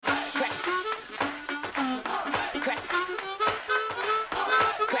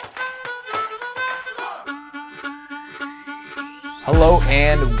Hello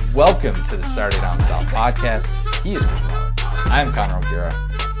and welcome to the Saturday Down South podcast. He is Mitch Miller. I am Connor O'Gara.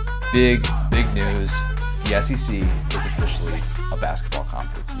 Big news. The SEC is officially a basketball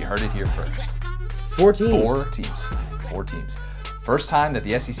conference. You heard it here first. Four teams. Four teams. First time that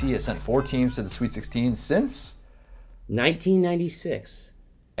the SEC has sent 4 teams to the Sweet 16 since 1996.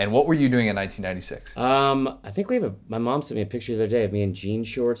 And what were you doing in 1996? I think my mom sent me a picture the other day of me in jean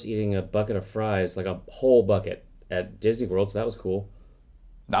shorts eating a bucket of fries, like a whole bucket at Disney World, so that was cool.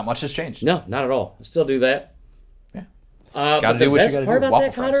 Not much has changed. No, not at all. I still do that. Yeah. Gotta do what you gotta do. The best part about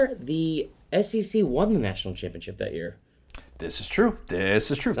that, Connor, the SEC won the national championship that year. This is true.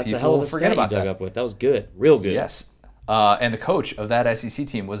 That's a hell of a stat you dug up with. That was good. Real good. Yes. And the coach of that SEC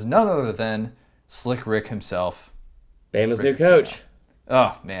team was none other than Slick Rick himself. Bama's new coach.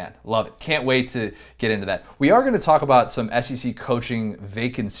 Oh, man. Love it. Can't wait to get into that. We are going to talk about some SEC coaching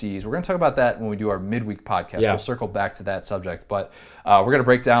vacancies. We're going to talk about that when we do our midweek podcast. Yeah. We'll circle back to that subject. But we're going to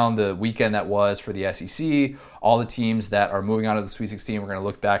break down the weekend that was for the SEC, all the teams that are moving on to the Sweet 16. We're going to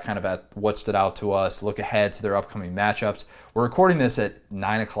look back kind of at what stood out to us, look ahead to their upcoming matchups. We're recording this at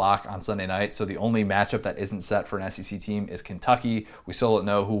 9 o'clock on Sunday night, so the only matchup that isn't set for an SEC team is Kentucky. We still don't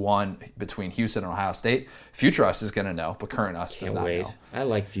know who won between Houston and Ohio State. Future us is going to know, but current us does not know. I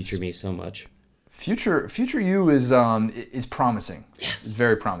like future me so much. Future you is promising. Yes. It's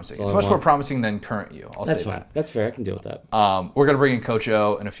very promising. It's much more promising than current you. That's fine. That's fair. I can deal with that. We're going to bring in Coach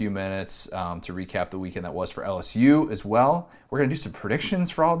O in a few minutes to recap the weekend that was for LSU as well. We're going to do some predictions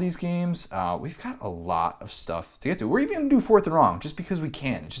for all these games. We've got a lot of stuff to get to. We're even going to do fourth and wrong just because we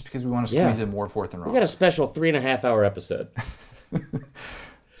can, just because we want to squeeze in more fourth and wrong. We got a special 3.5-hour episode.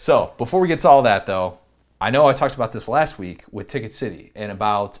 So before we get to all that, though, I know I talked about this last week with Ticket City and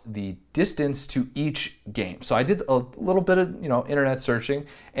about the distance to each game. So I did a little bit of internet searching,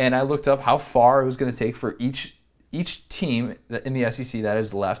 and I looked up how far it was going to take for each team in the SEC that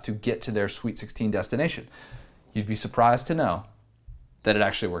is left to get to their Sweet 16 destination. You'd be surprised to know that it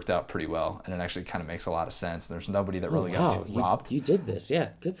actually worked out pretty well, and it actually kind of makes a lot of sense. There's nobody that really got robbed. You did this, yeah.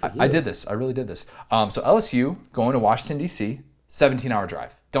 Good for you. I did this. I really did this. So LSU going to Washington, D.C., 17-hour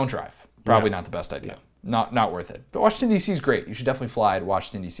drive. Don't drive. Probably not the best idea. Not worth it. But Washington, D.C. is great. You should definitely fly to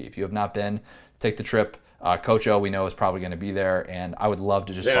Washington, D.C. If you have not been, take the trip. Coach O, we know, is probably going to be there, and I would love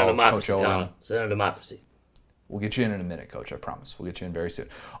to just follow Coach O around. Center democracy. We'll get you in a minute, Coach. I promise. We'll get you in very soon.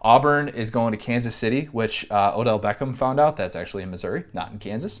 Auburn is going to Kansas City, which Odell Beckham found out that's actually in Missouri, not in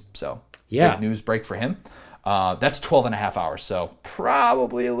Kansas. So big news break for him. That's 12.5 hours, so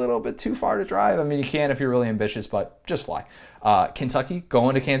probably a little bit too far to drive. I mean, you can if you're really ambitious, but just fly. Kentucky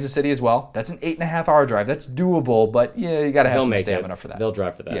going to Kansas City as well. That's an 8.5-hour drive. That's doable, but you got to have some stamina for that. They'll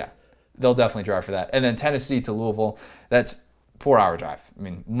drive for that. Yeah, they'll definitely drive for that. And then Tennessee to Louisville, that's 4-hour drive. I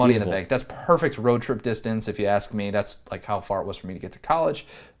mean, money in the bank. That's perfect road trip distance, if you ask me. That's like how far it was for me to get to college.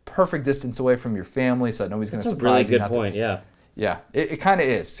 Perfect distance away from your family, so nobody's going to surprise you. That's a really good point, yeah. Yeah, it kind of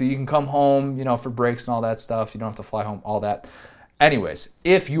is. So you can come home, for breaks and all that stuff. You don't have to fly home, all that. Anyways,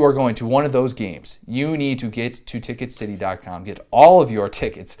 if you are going to one of those games, you need to get to ticketcity.com. Get all of your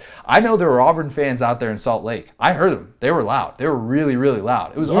tickets. I know there were Auburn fans out there in Salt Lake. I heard them. They were loud. They were really, really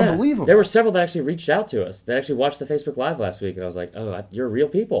loud. It was unbelievable. There were several that actually reached out to us. They actually watched the Facebook Live last week, and I was like, oh, you're real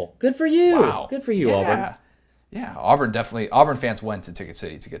people. Good for you. Wow. Good for you, Auburn. Yeah, Auburn fans went to Ticket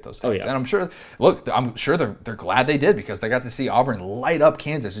City to get those tickets. And I'm sure they're glad they did because they got to see Auburn light up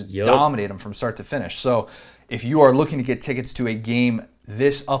Kansas, just dominate them from start to finish. So if you are looking to get tickets to a game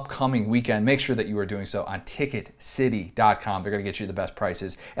this upcoming weekend, make sure that you are doing so on ticketcity.com. They're going to get you the best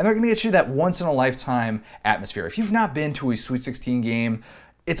prices, and they're going to get you that once-in-a-lifetime atmosphere. If you've not been to a Sweet 16 game,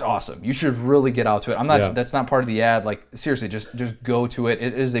 it's awesome. You should really get out to it. That's not part of the ad. Like, seriously, just go to it.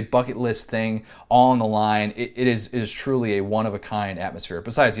 It is a bucket list thing, all on the line. It is truly a one-of-a-kind atmosphere,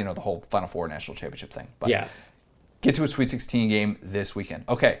 besides, the whole Final Four national championship thing. But get to a Sweet 16 game this weekend.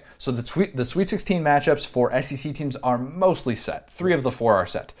 Okay, so the Sweet 16 matchups for SEC teams are mostly set. 3 of the 4 are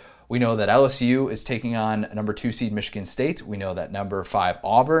set. We know that LSU is taking on number 2 seed Michigan State. We know that number 5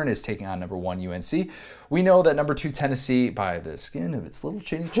 Auburn is taking on number 1 UNC. We know that number 2 Tennessee, by the skin of its little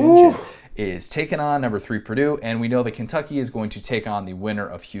chin, is taking on number 3 Purdue. And we know that Kentucky is going to take on the winner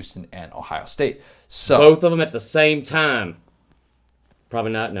of Houston and Ohio State. So both of them at the same time.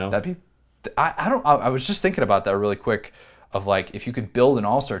 Probably not, no. That'd be... I was just thinking about that really quick of like if you could build an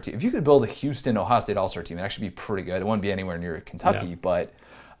all-star team. If you could build a Houston-Ohio State all-star team, it'd actually be pretty good. It wouldn't be anywhere near Kentucky, but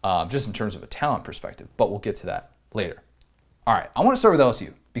just in terms of a talent perspective. But we'll get to that later. All right, I want to start with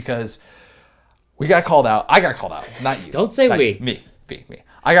LSU because we got called out. I got called out, not you. Don't say we. Me.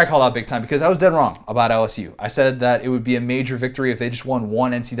 I got called out big time because I was dead wrong about LSU. I said that it would be a major victory if they just won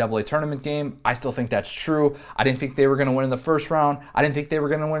one NCAA tournament game. I still think that's true. I didn't think they were going to win in the first round. I didn't think they were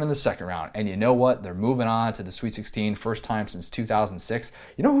going to win in the second round. And you know what? They're moving on to the Sweet 16, first time since 2006.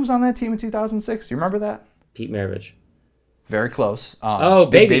 You know who's on that team in 2006? You remember that? Pete Maravich. Very close.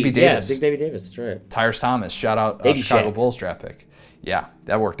 Big Baby Davis. Yeah, Big Baby Davis. That's right. Tyrus Thomas. Shout out Chicago Bulls draft pick. Yeah,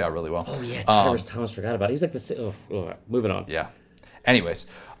 that worked out really well. Oh, yeah, Tyrus Thomas. Forgot about it. He's like the... moving on. Yeah. Anyways,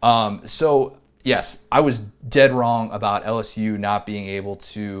 so yes, I was dead wrong about LSU not being able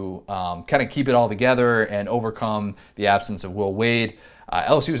to kind of keep it all together and overcome the absence of Will Wade.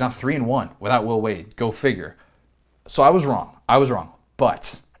 LSU is now 3-1 without Will Wade. Go figure. So I was wrong.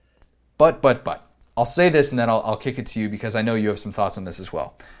 But, I'll say this and then I'll kick it to you because I know you have some thoughts on this as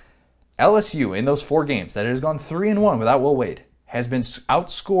well. LSU, in those 4 games that it has gone 3-1 without Will Wade, has been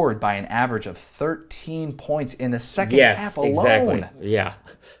outscored by an average of 13 points in the second half alone. Exactly. Yeah.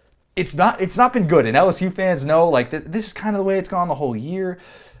 It's not been good, and LSU fans know this is kind of the way it's gone the whole year.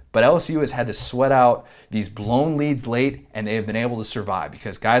 But LSU has had to sweat out these blown leads late, and they have been able to survive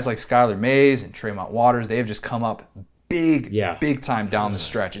because guys like Skylar Mays and Tremont Waters, they have just come up big time down the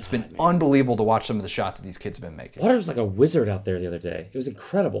stretch. It's been unbelievable to watch some of the shots that these kids have been making. Waters was like a wizard out there the other day. It was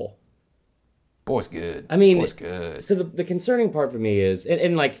incredible. Boy's good. I mean, Boy's good. So the concerning part for me is, and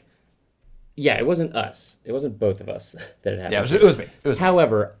it wasn't us. It wasn't both of us that it happened. Yeah, it was me.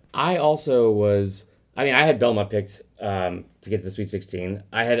 However, I also was, I had Belmont picked to get to the Sweet 16.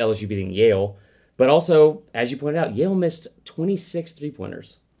 I had LSU beating Yale. But also, as you pointed out, Yale missed 26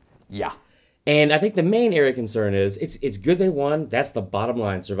 3-pointers. Yeah. And I think the main area of concern is, it's good they won. That's the bottom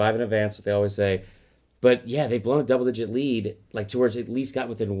line. Survive in advance, what they always say. But yeah, they've blown a double-digit lead, towards at least got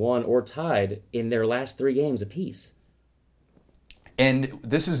within 1 or tied in their last 3 games apiece. And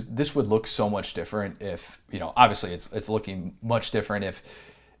this would look so much different if, obviously it's looking much different if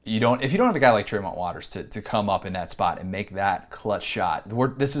you don't have a guy like Tremont Waters to come up in that spot and make that clutch shot.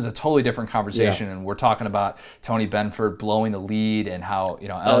 This is a totally different conversation, and we're talking about Tony Benford blowing the lead and how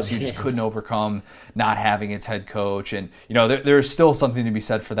LSU just couldn't overcome not having its head coach, and there's still something to be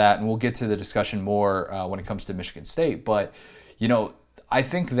said for that, and we'll get to the discussion more when it comes to Michigan State. But I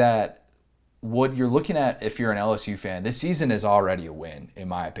think that what you're looking at if you're an LSU fan, this season is already a win, in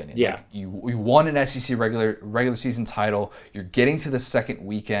my opinion. Yeah. You won an SEC regular season title. You're getting to the second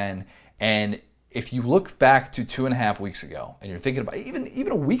weekend. And if you look back to 2.5 weeks ago, and you're thinking about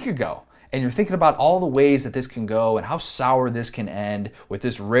even a week ago, and you're thinking about all the ways that this can go and how sour this can end with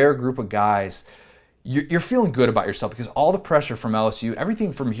this rare group of guys, you're feeling good about yourself because all the pressure from LSU,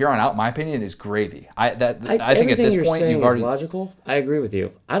 everything from here on out, in my opinion, is gravy. I think at this point you've already... is logical. I agree with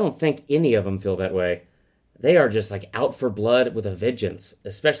you. I don't think any of them feel that way. They are just out for blood with a vengeance,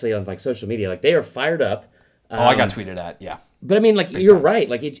 especially on social media. They are fired up. I got tweeted at. Yeah. But you're right.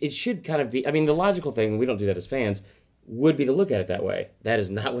 It should kind of be. The logical thing, and we don't do that as fans, would be to look at it that way. That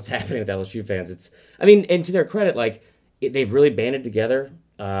is not what's happening with LSU fans. And to their credit, they've really banded together.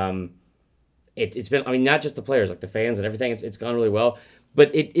 It's been, not just the players, the fans and everything, it's gone really well,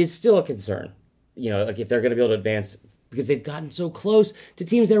 but it is still a concern, if they're going to be able to advance, because they've gotten so close to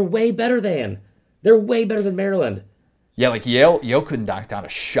teams they're way better than. They're way better than Maryland. Yeah, Yale couldn't knock down a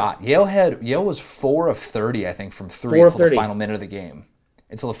shot. Yale was 4 of 30, I think, from 3 until the final minute of the game.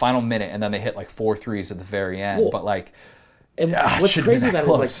 Until the final minute, and then they hit 4 threes at the very end. Well, but what's crazy about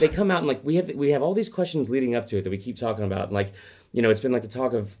it is they come out and we have all these questions leading up to it that we keep talking about, and it's been the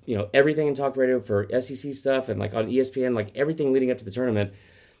talk of, everything in talk radio for SEC stuff and on ESPN, everything leading up to the tournament.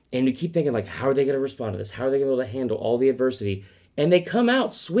 And you keep thinking, how are they going to respond to this? How are they going to be able to handle all the adversity? And they come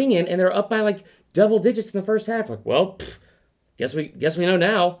out swinging and they're up by double digits in the first half. Guess we know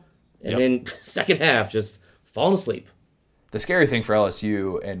now. And then second half, just falling asleep. The scary thing for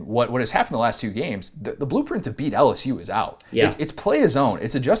LSU and what has happened the last 2 games, the blueprint to beat LSU is out. Yeah. It's play a zone.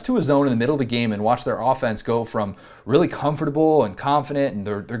 It's adjust to a zone in the middle of the game and watch their offense go from really comfortable and confident, and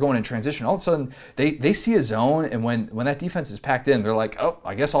they're going in transition. All of a sudden, they see a zone, and when that defense is packed in, they're like, oh,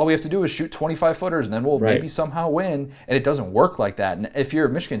 I guess all we have to do is shoot 25-footers, and then we'll maybe somehow win. And it doesn't work like that. And if you're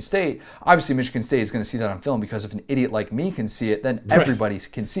Michigan State, obviously Michigan State is going to see that on film, because if an idiot like me can see it, then everybody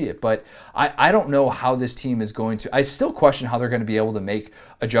can see it. But I don't know how this team is going to – I still question how they're going to be able to make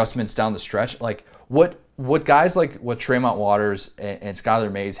adjustments down the stretch. What guys like what Tremont Waters and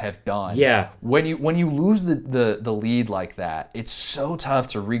Skylar Mays have done. Yeah. When you lose the lead like that, it's so tough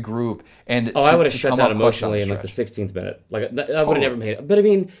to regroup and I would have shut down emotionally in the 16th minute. I would have never made it. But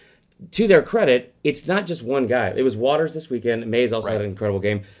to their credit, it's not just one guy. It was Waters this weekend. Mays also had an incredible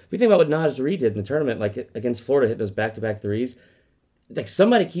game. If you think about what Naj Reid did in the tournament, against Florida, hit those back-to-back threes,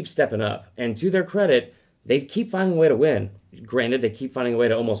 somebody keeps stepping up. And to their credit, they keep finding a way to win. Granted, they keep finding a way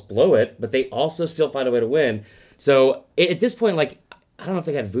to almost blow it, but they also still find a way to win. So at this point, like, I don't know if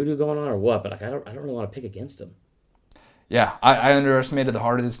they got voodoo going on or what, but like I don't really want to pick against them. Yeah, I underestimated the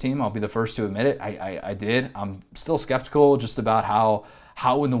heart of this team. I'll be the first to admit it. I did. I'm still skeptical just about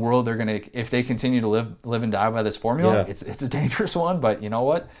how in the world they're going to, if they continue to live and die by this formula. Yeah. It's a dangerous one, but you know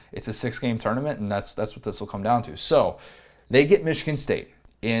what? It's a 6-game tournament, and that's what this will come down to. So they get Michigan State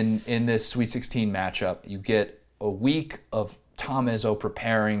in this Sweet 16 matchup. You get a week of Tom Izzo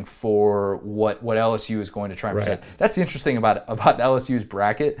preparing for what LSU is going to try and present. That's the interesting about LSU's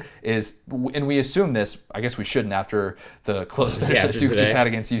bracket is, and we assume this, I guess we shouldn't after the close finish that Duke just had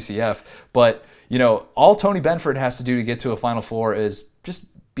against UCF, but you know, all Tony Benford has to do to get to a Final Four is just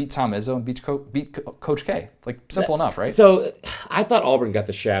beat Tom Izzo and beat Coach K. Like, simple enough, right? So I thought Auburn got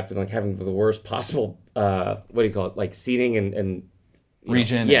the shaft and like having the worst possible, what do you call it, like seeding and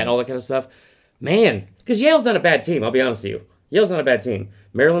region. And all that kind of stuff. Man, because Yale's not a bad team, I'll be honest with you. Yale's not a bad team.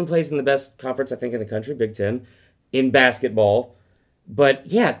 Maryland plays in the best conference, I think, in the country, Big Ten, in basketball. But,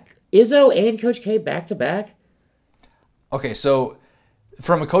 yeah, Izzo and Coach K back-to-back. Okay, so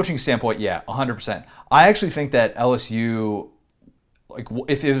from a coaching standpoint, yeah, 100%. I actually think that LSU, like,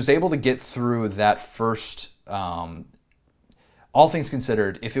 if it was able to get through that first, all things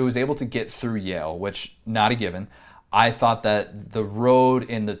considered, if it was able to get through Yale, which not a given, I thought that the road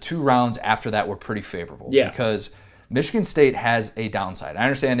in the 2 rounds after that were pretty favorable. Yeah. Because Michigan State has a downside. I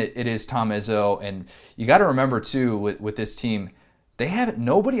understand it is Tom Izzo, and you got to remember too with this team,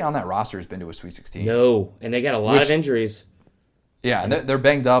 nobody on that roster has been to a Sweet 16. No, and they got a lot of injuries. Yeah, and they're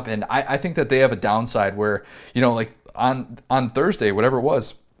banged up, and I think that they have a downside where, you know, like on Thursday, whatever it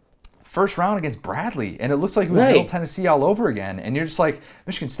was, first round against Bradley, and it looks like it was Middle Tennessee all over again, and you're just like,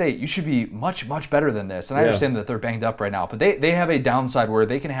 Michigan State, you should be much, much better than this. And I understand that they're banged up right now, but they have a downside where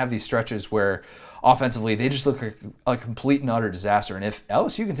they can have these stretches where offensively they just look like a complete and utter disaster. And if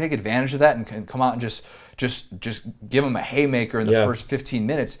LSU can take advantage of that and can come out and just give them a haymaker in the first 15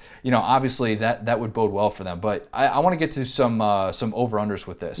 minutes, you know, obviously that would bode well for them. But I want to get to some over-unders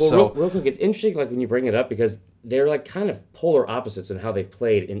with this. Well, so real quick, it's interesting like when you bring it up because they're like kind of polar opposites in how they've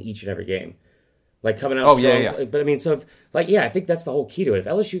played in each and every game. Like coming out strong. Yeah. But I mean, so if, I think that's the whole key to it. If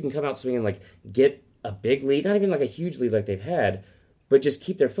LSU can come out swinging, like get a big lead, not even like a huge lead like they've had, but just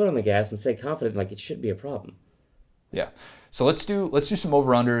keep their foot on the gas and stay confident, like it should be a problem. Yeah. So let's do some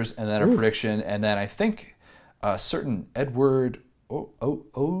over-unders and then a prediction, and then I think a certain Edward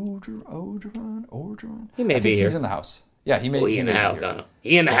Orgeron. He may be here. He's in the house. Yeah, he may. He in the house, Connor.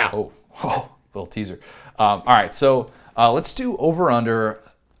 He in the house. Little teaser. All right, so let's do over-under.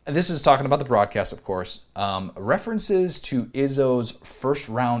 This is talking about the broadcast, of course. References to Izzo's first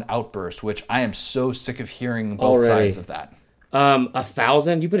round outburst, which I am so sick of hearing both sides of that.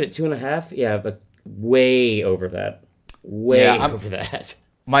 1,000. You put it 2.5. Yeah, but way over that. Over that.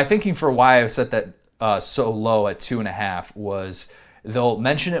 My thinking for why I set that so low at 2.5 was they'll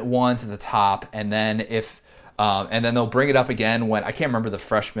mention it once at the top, and then and then they'll bring it up again when I can't remember the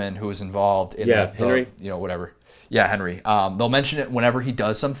freshman who was involved in Henry. Whatever. Yeah, Henry. They'll mention it whenever he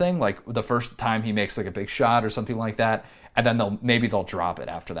does something, like the first time he makes like a big shot or something like that, and then they'll drop it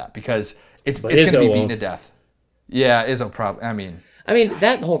after that because it's going to be beaten to death. Yeah, Izzo probably. I mean,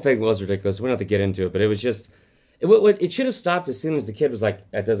 that whole thing was ridiculous. We don't have to get into it, but it was just it should have stopped as soon as the kid was like,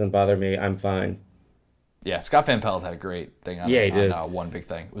 "That doesn't bother me. I'm fine." Yeah, Scott Van Pelt had a great thing on he did. One Big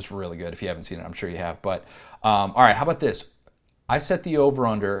Thing. It was really good. If you haven't seen it, I'm sure you have. But all right, how about this? I set the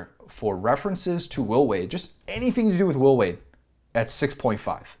over/under for references to Will Wade, just anything to do with Will Wade, at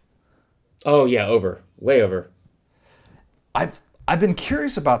 6.5. Oh yeah, over, way over. I've been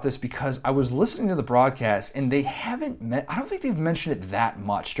curious about this because I was listening to the broadcast and they haven't I don't think they've mentioned it that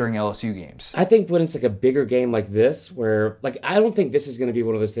much during LSU games. I think when it's like a bigger game like this, where like I don't think this is going to be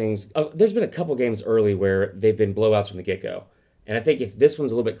one of those things. There's been a couple games early where they've been blowouts from the get-go, and I think if this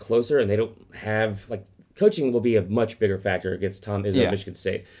one's a little bit closer and they don't have like coaching will be a much bigger factor against Tom Izzo at Michigan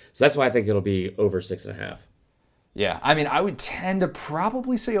State, so that's why I think it'll be over 6.5. Yeah, I mean I would tend to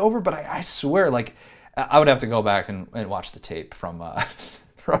probably say over, but I swear like. I would have to go back and watch the tape from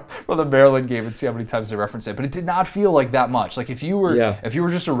the Maryland game and see how many times they referenced it. But it did not feel like that much. Like if you were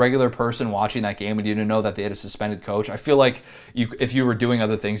just a regular person watching that game and you didn't know that they had a suspended coach, I feel like if you were doing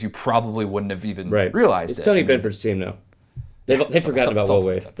other things, you probably wouldn't have even realized it. It's Tony Benford's team now. They've forgotten about Will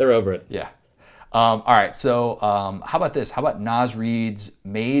Wade. They're over it. Yeah. All right. So how about this? How about Naz Reid's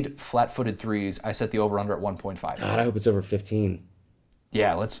made flat-footed threes? I set the over/under at 1.5. God, I hope it's over 15.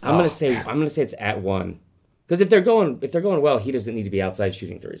 Yeah, I'm gonna say it's at 1, because if they're going well, he doesn't need to be outside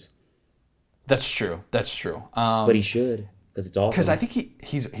shooting threes. That's true. But he should. because it's awesome. Because I think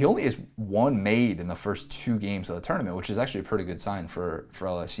he only has one made in the first 2 games of the tournament, which is actually a pretty good sign for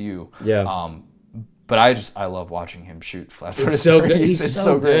LSU. Yeah. But I love watching him shoot flat-footed. It's so good. He's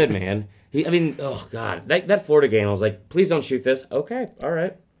so good, man. Oh God, that Florida game, I was like, please don't shoot this. Okay, all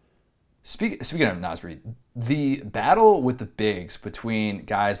right. Speaking of Nasri, the battle with the bigs between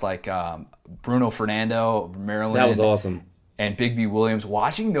guys like Bruno Fernando, Maryland, that was awesome. And Big B Williams,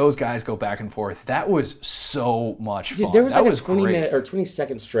 watching those guys go back and forth, that was so much fun. Dude, there was that like a 20-minute or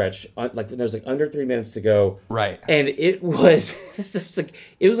 20-second stretch, like there's like under 3 minutes to go, right? And it was like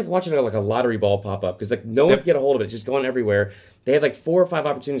watching like a lottery ball pop up because like no one could get a hold of it, just going everywhere. They had like 4 or 5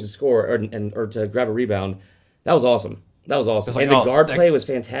 opportunities to score or to grab a rebound. That was awesome. And the guard play was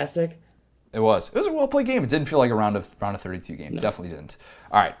fantastic. It was a well played game. It didn't feel like a round of 32 game. No. Definitely didn't.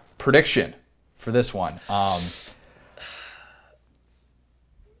 All right, prediction for this one.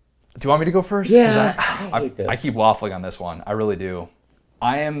 Do you want me to go first? Yeah, I keep waffling on this one. I really do.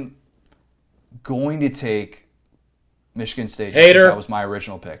 I am going to take Michigan State. Hater. That was my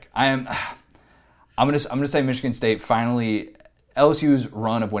original pick. I'm gonna say Michigan State finally. LSU's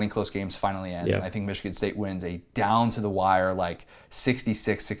run of winning close games finally ends, and I think Michigan State wins a down to the wire like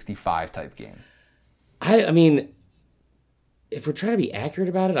 66-65 type game. I mean, if we're trying to be accurate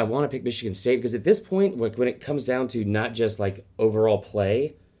about it, I want to pick Michigan State because at this point, when it comes down to not just like overall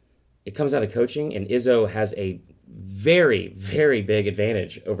play, it comes down to coaching, and Izzo has a very, very big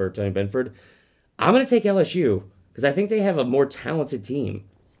advantage over Tony Benford. I'm going to take LSU because I think they have a more talented team.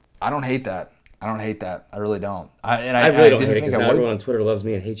 I don't hate that. I really don't. I really don't hate it because now everyone on Twitter loves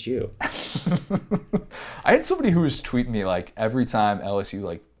me and hates you. I had somebody who was tweeting me like every time LSU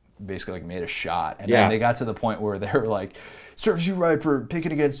like basically like made a shot, and then they got to the point where they were like, "Serves you right for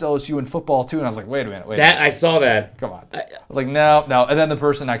picking against LSU in football too." And I was like, "Wait a minute, I saw that. Come on." I was like, "No." And then the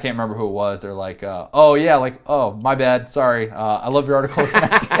person, I can't remember who it was, they're like, "Oh yeah, like my bad, sorry. I love your articles."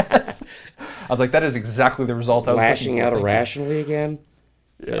 I was like, "That is exactly the result I was lashing out irrationally again."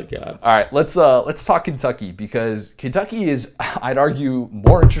 Good God. All right, let's talk Kentucky because Kentucky is, I'd argue,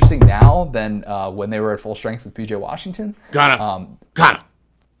 more interesting now than when they were at full strength with PJ Washington. Ghana.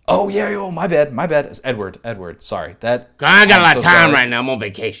 Oh yeah, my bad. It's Edward. Sorry. I got a lot of time right now. I'm on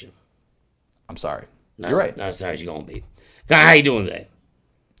vacation. I'm sorry. You're right. Not as sorry as you're gonna be. Ghana, how you doing today?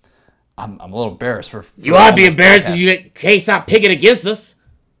 I'm a little embarrassed for you ought to be embarrassed because you can't stop picking against us.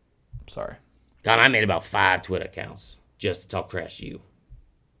 I'm sorry. Ghana, I made about 5 Twitter accounts just to talk trash to you.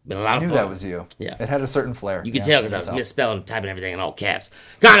 Been a lot of fun. I knew that was you. Yeah. It had a certain flair. You could tell because I was misspelling and typing everything in all caps.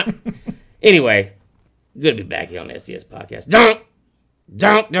 Ghana. Anyway, good to be back here on the SCS podcast. Don't.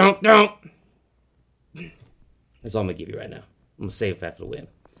 That's all I'm going to give you right now. I'm going to save it after the win.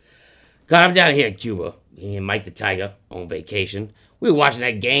 God, I'm down here in Cuba. Me and Mike the Tiger on vacation. We were watching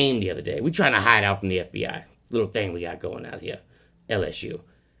that game the other day. We're trying to hide out from the FBI. Little thing we got going out here. LSU.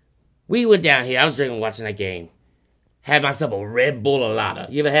 We went down here. I was drinking watching that game. Had myself a Red Bull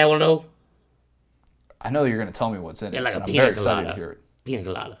Alada. You ever had one of those? I know you're going to tell me what's in it. They're like a I'm pina very excited colada. to hear it. Pina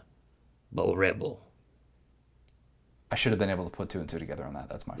colada. But with Red Bull. I should have been able to put 2 and 2 together on that.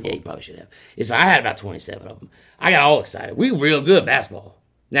 That's my fault. Yeah, you probably should have. It's fine. I had about 27 of them. I got all excited. We were real good at basketball.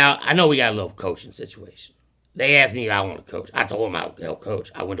 Now, I know we got a little coaching situation. They asked me if I want to coach. I told them I would help coach.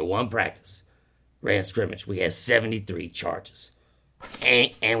 I went to one practice. Ran scrimmage. We had 73 charges.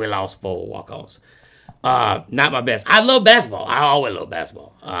 And we lost 4 walk-ons. Not my best. I love basketball. I always love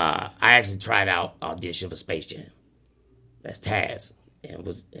basketball. I actually tried out audition for Space Jam. That's Taz. And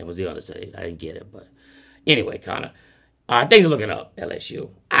was the other side. I didn't get it, but anyway, Connor. Things are looking up, LSU.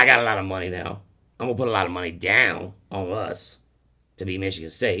 I got a lot of money now. I'm gonna put a lot of money down on us to beat Michigan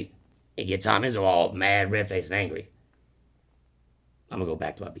State and get Tom Izzo all mad, red-faced, and angry. I'm gonna go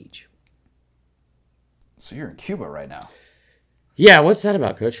back to my beach. So you're in Cuba right now. Yeah, what's that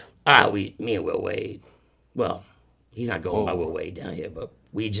about, Coach? Me and Will Wade. Well, he's not going by Will Wade down here, but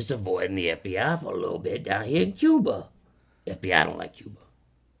we just avoiding the FBI for a little bit down here in Cuba. FBI don't like Cuba.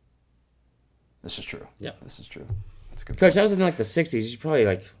 This is true. Yeah. This is true. That's a good. Coach, that was in like the 60s. You should probably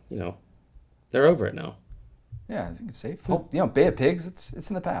they're over it now. Yeah, I think it's safe. Well, Bay of Pigs, it's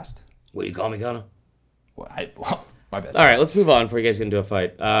in the past. What do you call me, Connor? Well, my bad. All right, let's move on before you guys get into a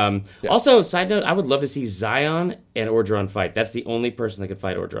fight. Also, side note, I would love to see Zion and Orgeron fight. That's the only person that could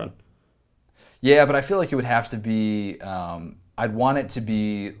fight Orgeron. Yeah, but I feel like it would have to be... I'd want it to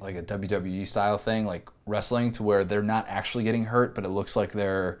be like a WWE style thing, like wrestling, to where they're not actually getting hurt, but it looks like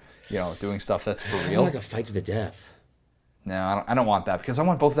they're doing stuff that's for real. Like a fight to the death. No, I don't want that because I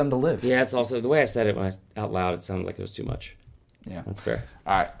want both of them to live. Yeah, it's also... The way I said it out loud, it sounded like it was too much. Yeah, that's fair.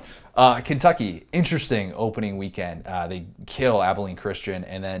 All right. Kentucky, interesting opening weekend. They kill Abilene Christian,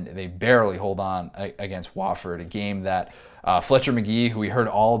 and then they barely hold on against Wofford, a game that Fletcher McGee, who we heard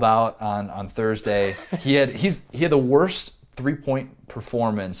all about on Thursday, he had the worst 3-point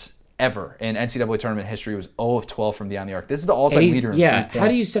performance ever in NCAA tournament history. It was 0 of 12 from beyond the arc. This is the all-time leader in 3-pointers. How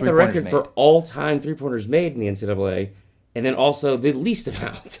do you set the record for all-time 3-pointers made in the NCAA, and then also the least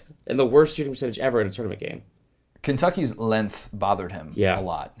amount and the worst shooting percentage ever in a tournament game? Kentucky's length bothered him a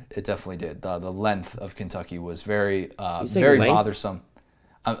lot. It definitely did. The length of Kentucky was very bothersome.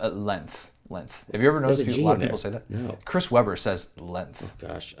 Length. Have you ever noticed a lot of people say that? No. Chris Webber says length. Oh,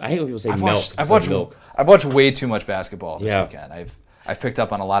 gosh. I hate when people say milk. I've watched way too much basketball this weekend. I've picked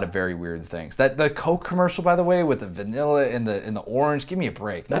up on a lot of very weird things. The Coke commercial, by the way, with the vanilla and the orange, give me a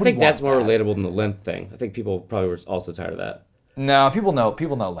break. I think that's more relatable than the length thing. I think people probably were also tired of that. No, people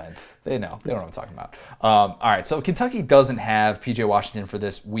know length. They know. They know what I'm talking about. All right, so Kentucky doesn't have P.J. Washington for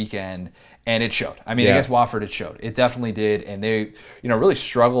this weekend, and it showed. I mean, against Wofford, it showed. It definitely did, and they, really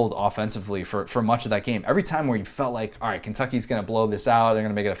struggled offensively for much of that game. Every time where you felt like, all right, Kentucky's going to blow this out, they're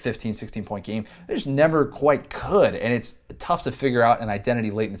going to make it a 15, 16-point game, they just never quite could, and it's tough to figure out an identity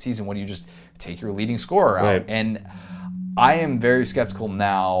late in the season when you just take your leading scorer out. Right. And I am very skeptical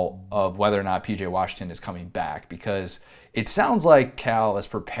now of whether or not P.J. Washington is coming back, because it sounds like Cal is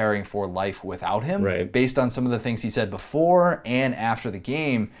preparing for life without him, based on some of the things he said before and after the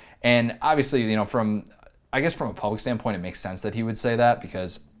game. And obviously, from a public standpoint, it makes sense that he would say that,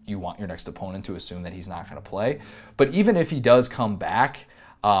 because you want your next opponent to assume that he's not going to play. But even if he does come back,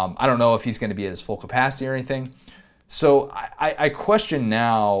 I don't know if he's going to be at his full capacity or anything. So I question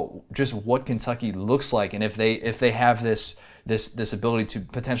now just what Kentucky looks like, and if they have this ability to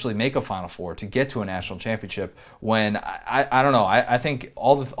potentially make a Final Four, to get to a national championship. When I don't know, I think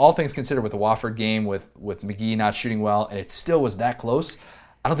all things considered, with the Wofford game, with McGee not shooting well, and it still was that close,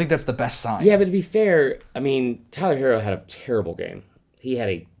 I don't think that's the best sign. Yeah, but to be fair, I mean, Tyler Hero had a terrible game. He had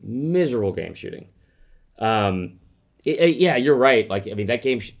a miserable game shooting. Yeah, you're right. Like, I mean, that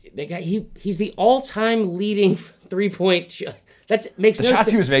game, he's the all-time leading 3-point. That makes no sense. The shots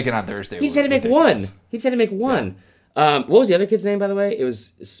he was making on Thursday. He just had to make one. He just had to make one. Yeah. What was the other kid's name, by the way? It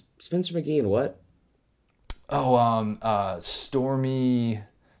was Spencer McGee and what? Oh, Storm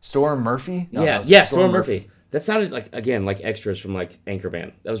Murphy? No, Storm Murphy. That sounded like extras from like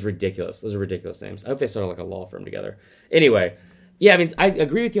Anchorman. That was ridiculous. Those are ridiculous names. I hope they started like a law firm together. Anyway, yeah, I mean, I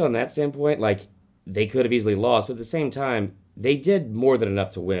agree with you on that standpoint. Like, they could have easily lost, but at the same time, they did more than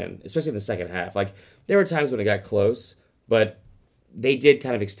enough to win, especially in the second half. Like, there were times when it got close, but they did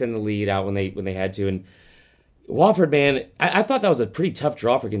kind of extend the lead out when they had to. And Wofford, man, I thought that was a pretty tough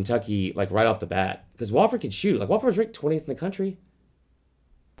draw for Kentucky, like right off the bat, because Wofford could shoot. Like, Wofford was ranked 20th in the country.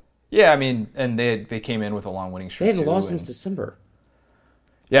 Yeah, I mean, and they came in with a long winning streak. They hadn't lost since December.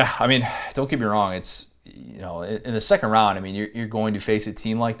 Yeah, I mean, don't get me wrong. It's, in the second round, I mean, you're going to face a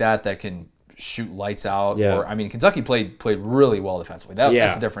team like that can shoot lights out. Yeah. Or, I mean, Kentucky played really well defensively.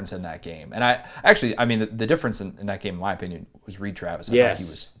 That's the difference in that game. And the difference in that game, in my opinion, was Reed Travis. I thought he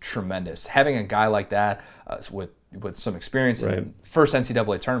was tremendous. Having a guy like that with some experience in the first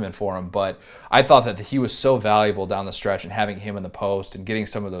NCAA tournament for him, but I thought that he was so valuable down the stretch, and having him in the post and getting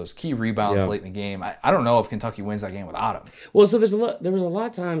some of those key rebounds late in the game. I don't know if Kentucky wins that game without him. Well, so there was a lot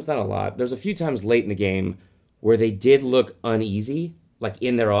of times, not a lot, there's a few times late in the game where they did look uneasy, like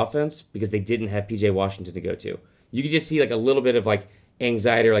in their offense, because they didn't have P.J. Washington to go to. You could just see like a little bit of like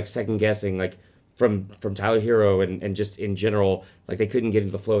anxiety or like second guessing, like from Tyler Hero and just in general, like they couldn't get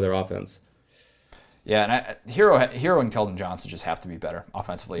into the flow of their offense. Yeah, and Hero and Keldon Johnson just have to be better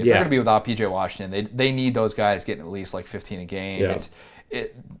offensively. If they're going to be without P.J. Washington, they need those guys getting at least like 15 a game. Yeah.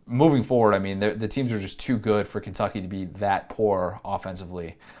 Moving forward, I mean, the teams are just too good for Kentucky to be that poor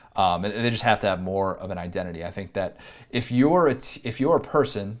offensively. And they just have to have more of an identity. I think that if you're a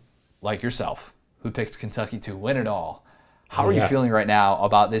person like yourself who picked Kentucky to win it all, how are you feeling right now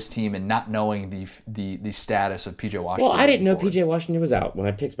about this team and not knowing the status of P.J. Washington? Well, I didn't know P.J. Washington was out when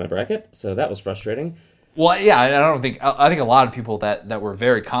I picked my bracket, so that was frustrating. Well, yeah, I think a lot of people that were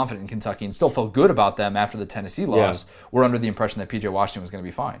very confident in Kentucky and still felt good about them after the Tennessee loss were under the impression that P.J. Washington was going to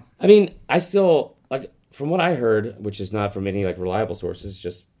be fine. I mean, I still, like, from what I heard, which is not from any like reliable sources,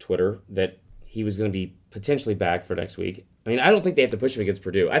 just Twitter, that he was going to be potentially back for next week. I mean, I don't think they have to push him against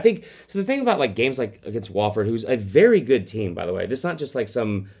Purdue. I think, so the thing about like games like against Wofford, who's a very good team, by the way, this is not just like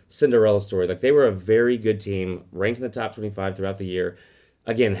some Cinderella story. Like, they were a very good team, ranked in the top 25 throughout the year.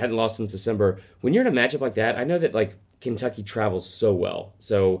 Again, hadn't lost since December. When you're in a matchup like that, I know that like Kentucky travels so well.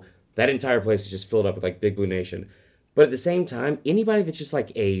 So that entire place is just filled up with like Big Blue Nation. But at the same time, anybody that's just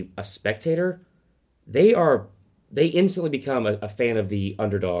like a spectator, they are they instantly become a fan of the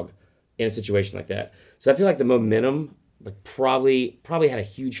underdog in a situation like that. So I feel like the momentum probably had a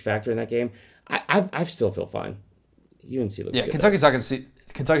huge factor in that game. I still feel fine. UNC looks good. Kentucky's not going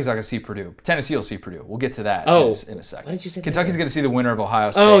to see Purdue. Tennessee will see Purdue. We'll get to that in a second. Why did you say Kentucky's going to see the winner of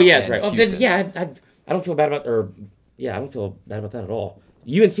Ohio State. Oh, yeah, that's right. Houston. I don't feel bad about I don't feel bad about that at all.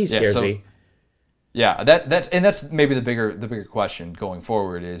 UNC scares me. Yeah, that's maybe the bigger question going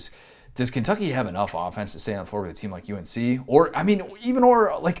forward is, does Kentucky have enough offense to stay on the floor with a team like UNC? Or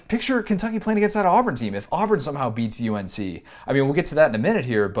picture Kentucky playing against that Auburn team. If Auburn somehow beats UNC, I mean, we'll get to that in a minute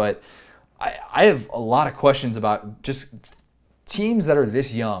here, but I have a lot of questions about just teams that are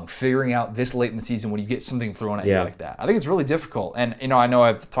this young figuring out this late in the season when you get something thrown at you like that. I think it's really difficult. And, I know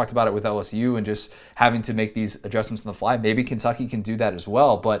I've talked about it with LSU and just having to make these adjustments on the fly. Maybe Kentucky can do that as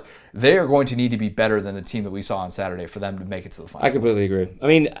well, but they are going to need to be better than the team that we saw on Saturday for them to make it to the final. I completely agree. I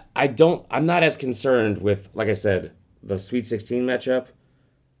mean, I'm not as concerned with, like I said, the Sweet 16 matchup.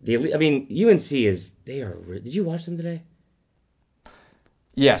 UNC did you watch them today?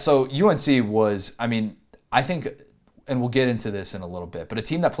 Yeah, so UNC was, I think, and we'll get into this in a little bit, but a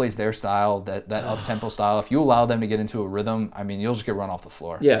team that plays their style, that up-tempo style, if you allow them to get into a rhythm, you'll just get run off the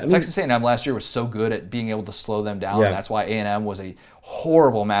floor. Yeah, Texas A&M last year was so good at being able to slow them down, and that's why A&M was a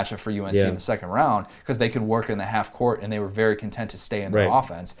horrible matchup for UNC in the second round, because they could work in the half court, and they were very content to stay in their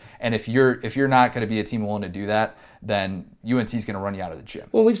offense. And if you're not going to be a team willing to do that, then UNC's going to run you out of the gym.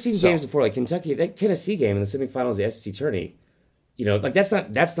 Well, we've seen games before, like Kentucky, that Tennessee game in the semifinals of the SEC tourney. That's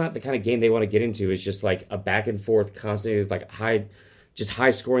not the kind of game they want to get into. It's just like a back and forth, constantly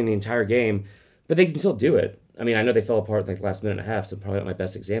high scoring the entire game. But they can still do it. I know they fell apart in the last minute and a half, so probably not my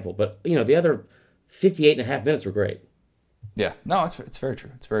best example. But the other 58 and a half minutes were great. Yeah, no, it's very true.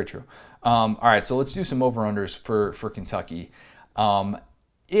 It's very true. All right, so let's do some over-unders for Kentucky.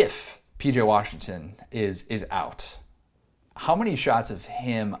 If PJ Washington is out, how many shots of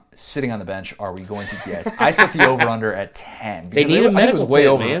him sitting on the bench are we going to get? I set the over/under at 10. They need a medical 10,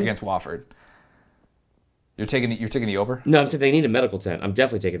 over man. Against Wofford. You're taking the over? No, I'm saying they need a medical 10. I'm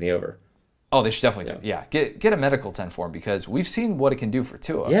definitely taking the over. Oh, they should definitely get a medical 10 for him, because we've seen what it can do for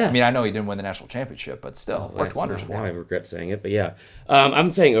Tua. Yeah. I know he didn't win the national championship, but still worked wonders for him. I regret saying it, but yeah.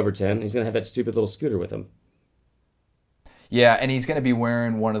 I'm saying over 10. He's going to have that stupid little scooter with him. Yeah, and he's going to be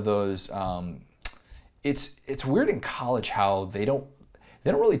wearing one of those. It's weird in college how they don't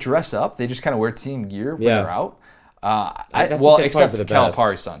really dress up. They just kind of wear team gear when they're out. Except for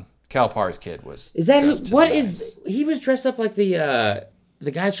Calipari's son. Calipari's kid was. Is that he was dressed up like the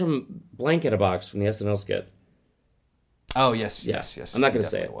guys from Blank in a Box from the SNL skit. Oh yes. I'm not going to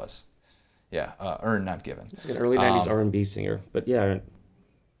say it. Was. Yeah, earned not given. It's like an early '90s R&B singer, but yeah.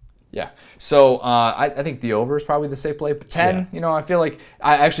 Yeah, so I think the over is probably the safe play. But 10, I feel like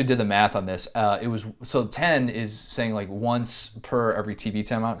I actually did the math on this. 10 is saying like once per every TV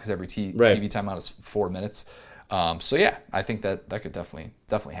timeout, because every TV timeout is 4 minutes. I think that could definitely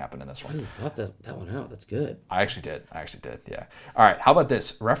happen in this one. I thought that one out. That's good. I actually did. Yeah. All right. How about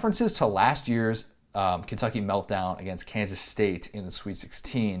this? References to last year's Kentucky meltdown against Kansas State in the Sweet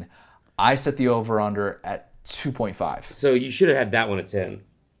 16. I set the over under at 2.5. So you should have had that one at 10.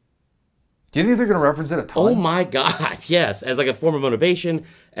 Do you think they're going to reference it a ton? Oh my God, yes. As like a form of motivation,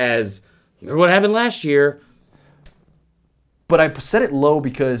 remember what happened last year. But I set it low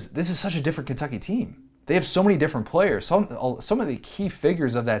because this is such a different Kentucky team. They have so many different players. Some of the key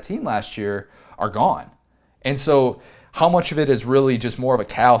figures of that team last year are gone. And so how much of it is really just more of a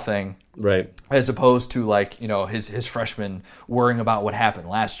Cal thing, right? As opposed to his freshmen worrying about what happened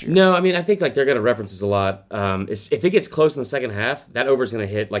last year. No, I think they're going to reference this a lot. If it gets close in the second half, that over is going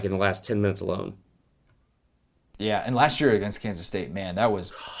to hit in the last 10 minutes alone. Yeah, and last year against Kansas State, man, that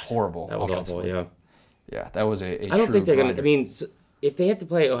was horrible. That was awful. Yeah. Yeah, that was a I don't think they're going to. If they have to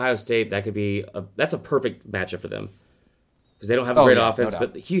play Ohio State, that's a perfect matchup for them, because they don't have a great offense.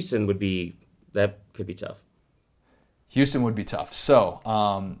 But Houston could be tough. Houston would be tough. So,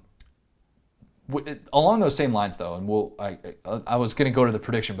 along those same lines, though, and I was going to go to the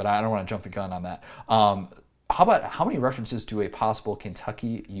prediction, but I don't want to jump the gun on that. How many references to a possible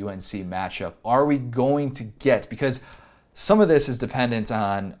Kentucky-UNC matchup are we going to get? Because some of this is dependent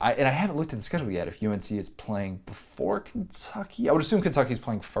on, and I haven't looked at the schedule yet, if UNC is playing before Kentucky. I would assume Kentucky's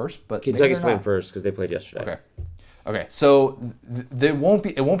playing first, but Kentucky's playing first because they played yesterday. Okay, so it won't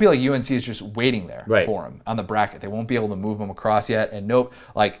be like UNC is just waiting there for him on the bracket. They won't be able to move him across yet. And nope,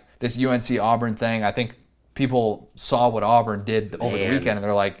 like this UNC Auburn thing, I think people saw what Auburn did over the weekend, and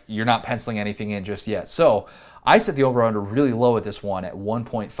they're like, you're not penciling anything in just yet. So I set the over-under really low at this one at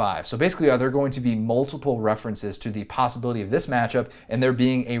 1.5. So basically, are there going to be multiple references to the possibility of this matchup and there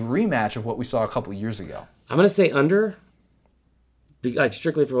being a rematch of what we saw a couple years ago? I'm going to say under, like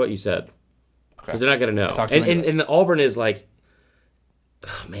strictly for what you said. Because they're not going to know. And Auburn is like,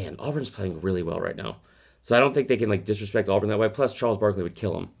 oh man, Auburn's playing really well right now. So I don't think they can like disrespect Auburn that way. Plus, Charles Barkley would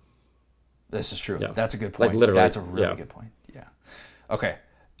kill him. This is true. Yeah. That's a good point. Like literally. That's a really good point. Yeah. Okay.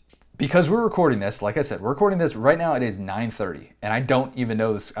 Because we're recording this, like I said, we're recording this right now. It is 9:30, and I don't even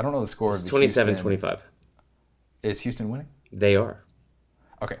know this. I don't know the score. It's 27-25. Is Houston winning? They are.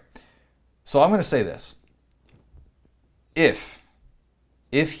 Okay. So I'm going to say this: if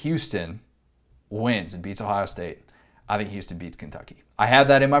Houston wins and beats Ohio State, I think Houston beats Kentucky. I have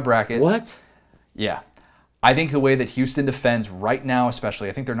that in my bracket. What? Yeah. I think the way that Houston defends right now, especially,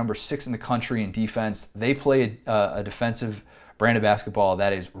 I think they're number 6 in the country in defense. They play a defensive brand of basketball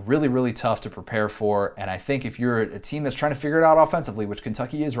that is really, really tough to prepare for. And I think if you're a team that's trying to figure it out offensively, which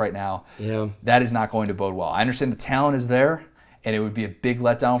Kentucky is right now, that is not going to bode well. I understand the talent is there, and it would be a big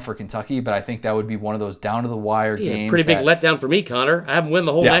letdown for Kentucky, but I think that would be one of those down-to-the-wire games. Pretty big letdown for me, Connor. I haven't won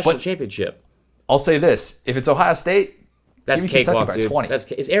the whole national championship. I'll say this. If it's Ohio State, that's give me Kentucky cakewalk, by dude.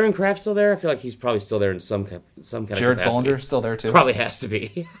 20. Is Aaron Kraft still there? I feel like he's probably still there in some kind of Jared capacity. Sullinger still there, too? Probably has to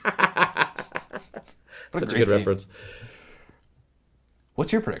be. Such a good reference.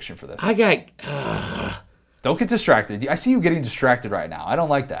 What's your prediction for this? I got... Don't get distracted. I see you getting distracted right now. I don't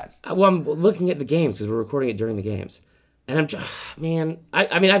like that. Well, I'm looking at the games because we're recording it during the games. And I'm just... Man,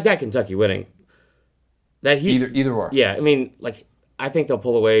 I mean, I've got Kentucky winning. Either or. Yeah, I mean, like, I think they'll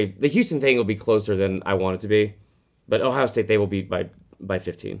pull away. The Houston thing will be closer than I want it to be. But Ohio State, they will beat by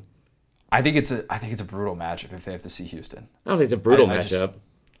 15. I think it's a brutal matchup if they have to see Houston. I don't think it's a brutal matchup.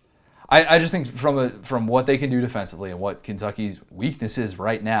 I just think from what they can do defensively and what Kentucky's weakness is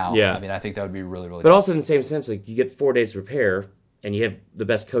right now, I mean, I think that would be really, really tough. But also in the same sense, like you get 4 days to prepare, and you have the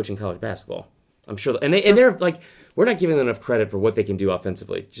best coach in college basketball. I'm sure. And they're like, we're not giving them enough credit for what they can do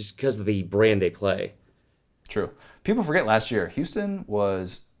offensively just because of the brand they play. True. People forget last year, Houston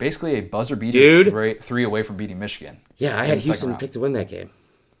was basically a buzzer-beater 3 away from beating Michigan. Yeah, I had Houston picked to win that game.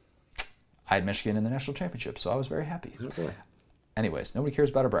 I had Michigan in the national championship, so I was very happy. Oh, boy. Anyways, nobody cares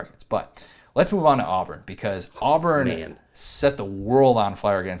about our brackets. But let's move on to Auburn because Auburn set the world on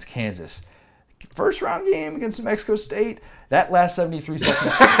fire against Kansas. First round game against New Mexico State, that last 73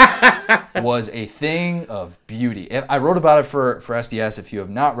 seconds was a thing of beauty. I wrote about it for SDS. If you have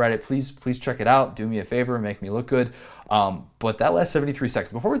not read it, please check it out. Do me a favor and make me look good. But that last 73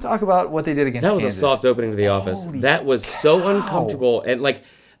 seconds, before we talk about what they did against Kansas. That was a soft opening to the office. That was so uncomfortable. And, like,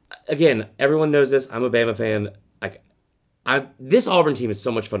 again, everyone knows this. I'm a Bama fan. Like, this Auburn team is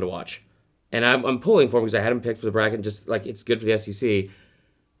so much fun to watch. And I'm pulling for them because I had them picked for the bracket. Just, like, it's good for the SEC.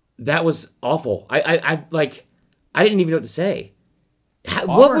 That was awful. I didn't even know what to say.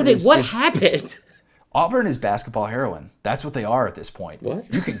 What happened? Auburn is basketball heroin. That's what they are at this point.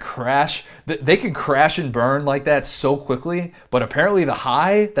 What? You can crash. They can crash and burn like that so quickly, but apparently the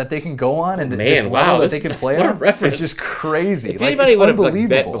high that they can go on and this level that they can play on is just crazy. If anybody would have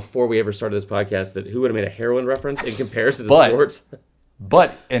bet before we ever started this podcast that who would have made a heroin reference in comparison to sports.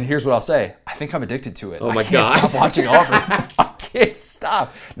 But, and here's what I'll say, I think I'm addicted to it. Oh my God. I can't stop watching Auburn. I can't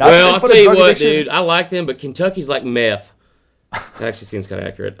stop. I'll tell you what, dude. I like them, but Kentucky's like meth. That actually seems kind of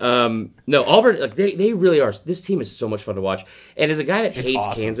accurate. No, Auburn, like they really are. This team is so much fun to watch. And as a guy that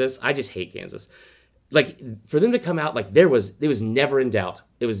hates Kansas, I just hate Kansas. Like, for them to come out, like, it was never in doubt.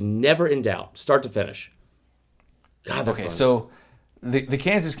 It was never in doubt, start to finish. God, they're fun. So the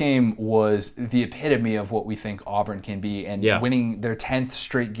Kansas game was the epitome of what we think Auburn can be, and winning their 10th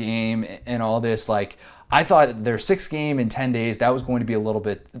straight game and all this. Like, I thought their 6th game in 10 days, that was going to be a little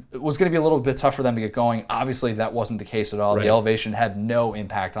bit tough for them to get going. Obviously, that wasn't the case at all. Right. The elevation had no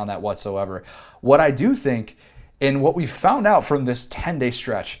impact on that whatsoever. What I do think, and what we found out from this 10-day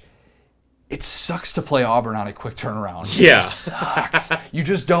stretch, it sucks to play Auburn on a quick turnaround. Yeah. It sucks. You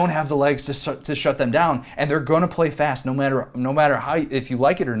just don't have the legs to shut them down, and they're going to play fast no matter how, if you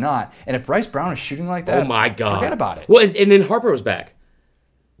like it or not. And if Bryce Brown is shooting like that, oh my God, forget about it. Well, and then Harper was back.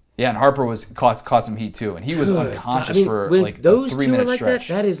 Yeah, and Harper was caught some heat too, and he was unconscious for like those a 3-minute like stretch.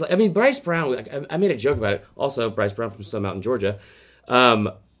 That is like, I mean, Bryce Brown. Like, I made a joke about it. Also, Bryce Brown from some out in Georgia. I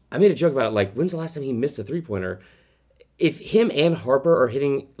made a joke about it. Like, when's the last time he missed a 3-pointer? If him and Harper are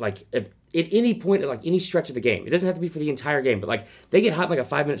hitting like at any point, like any stretch of the game, it doesn't have to be for the entire game, but like they get hot in like a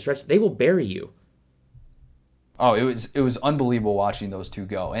 5-minute stretch, they will bury you. Oh, it was unbelievable watching those two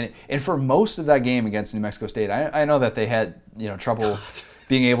go, and for most of that game against New Mexico State, I know that they had trouble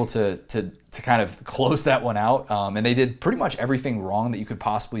being able to kind of close that one out. And they did pretty much everything wrong that you could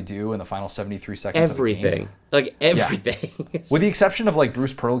possibly do in the final 73 seconds everything. of the game. Like, everything. Yeah. With the exception of, like,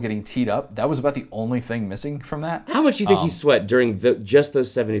 Bruce Pearl getting teed up, that was about the only thing missing from that. How much do you think he sweat during just those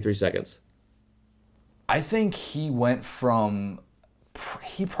 73 seconds? I think he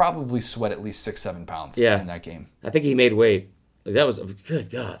probably sweat at least 6-7 pounds in that game. I think he made weight. Like, that was, good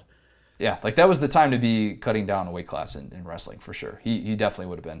God. Yeah, like that was the time to be cutting down a weight class in wrestling for sure. He definitely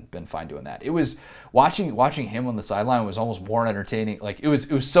would have been fine doing that. It was watching him on the sideline was almost more entertaining. Like it was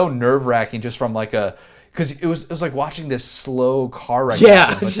so nerve wracking just from like because it was like watching this slow car wreck.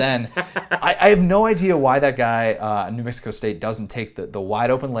 Yeah, but then I have no idea why that guy New Mexico State doesn't take the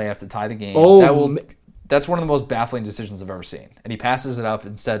wide open layup to tie the game. That's one of the most baffling decisions I've ever seen. And he passes it up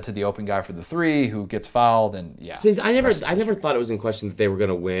instead to the open guy for the three, who gets fouled. And yeah, see, I never thought it was in question that they were going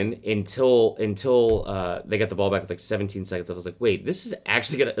to win until they got the ball back with like 17 seconds. I was like, wait, this is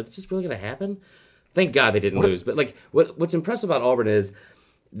really gonna happen? Thank God they didn't lose. But like, what's impressive about Auburn is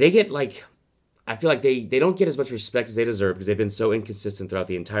they get like, I feel like they don't get as much respect as they deserve because they've been so inconsistent throughout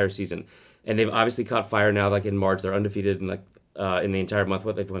the entire season, and they've obviously caught fire now. Like in March, they're undefeated, and like in the entire month,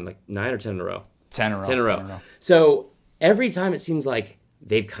 they've won like 9 or 10 in a row. 10 in a row. So every time it seems like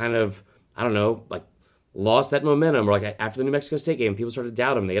they've kind of, I don't know, like lost that momentum. Or like after the New Mexico State game, people started to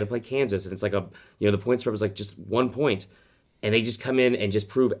doubt them. They got to play Kansas, and it's like the point spread was like just 1 point, and they just come in and just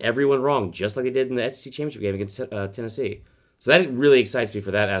prove everyone wrong, just like they did in the SEC championship game against Tennessee. So that really excites me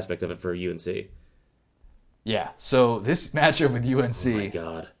for that aspect of it for UNC. Yeah. So this matchup with UNC, oh my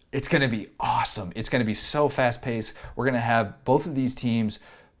God, it's going to be awesome. It's going to be so fast paced. We're going to have both of these teams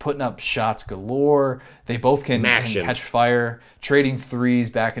putting up shots galore. They both can catch fire, trading threes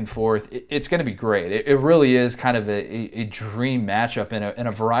back and forth. It's going to be great. It really is kind of a dream matchup in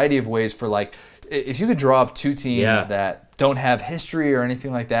a variety of ways for, like, if you could draw up two teams that don't have history or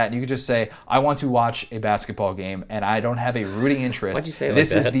anything like that, and you could just say, I want to watch a basketball game and I don't have a rooting interest. Why'd you say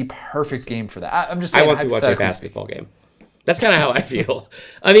this like that? is the perfect game for that. I'm just saying, I want to watch a basketball game. That's kind of how I feel.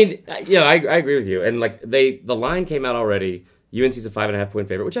 I mean, I agree with you. And like the line came out already. UNC's a 5.5 point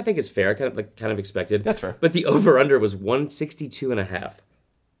favorite, which I think is fair. Kind of expected. That's fair. But the over/under was 162.5.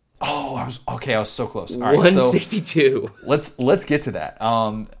 Oh, I was so close. All right, 162. So let's get to that.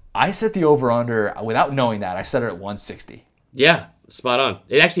 I set the over/under without knowing that. I set it at 160. Yeah, spot on.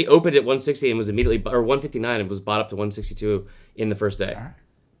 It actually opened at 160 and was immediately, or 159 and was bought up to 162 in the first day. All right.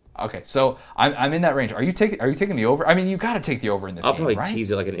 Okay, so I'm in that range. Are you taking the over? I mean, you got to take the over in this game, I'll probably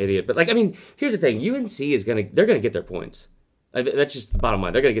tease it like an idiot, but like, I mean, here's the thing: UNC they're gonna get their points. That's just the bottom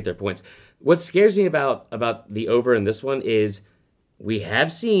line. They're gonna get their points. What scares me about the over in this one is we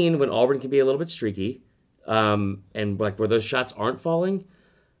have seen when Auburn can be a little bit streaky, and like where those shots aren't falling.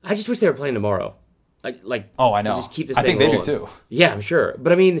 I just wish they were playing tomorrow. Oh, I know. Just keep this. I think rolling. they do too. Yeah, I'm sure.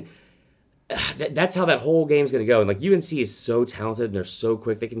 But I mean, that's how that whole game's going to go. And like UNC is so talented and they're so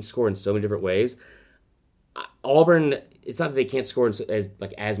quick. They can score in so many different ways. Auburn, it's not that they can't score in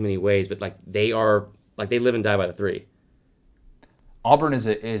as many ways, but like they live and die by the three. Auburn is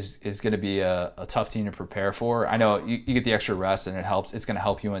going to be a tough team to prepare for. I know you get the extra rest and it helps. It's going to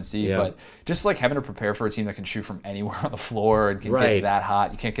help UNC, but just like having to prepare for a team that can shoot from anywhere on the floor and can get that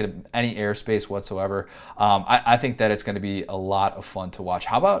hot, you can't get any airspace whatsoever. I think that it's going to be a lot of fun to watch.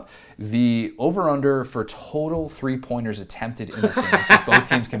 How about the over/under for total 3-pointers attempted in this game? This is both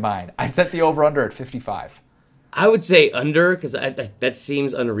teams combined. I set the over/under at 55. I would say under because that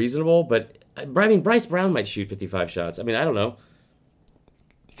seems unreasonable, but I mean Bryce Brown might shoot 55 shots. I mean, I don't know.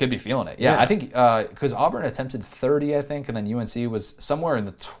 Could be feeling it. Yeah. I think because Auburn attempted 30, I think, and then UNC was somewhere in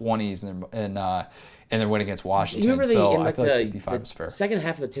the 20s in their win against Washington. You remember I feel like 55 is fair. Second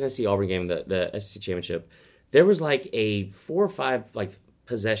half of the Tennessee-Auburn game, the SEC championship, there was like a 4 or 5 like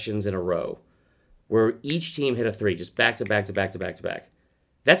possessions in a row where each team hit a three, just back to back to back to back to back.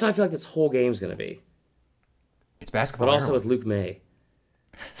 That's how I feel like this whole game's going to be. It's basketball. But also with Luke May.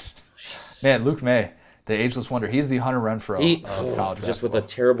 Man, Luke May. The ageless wonder. He's the Hunter Renfrow of college basketball. Just with a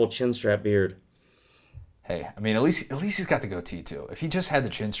terrible chin strap beard. Hey, I mean, at least he's got the goatee too. If he just had the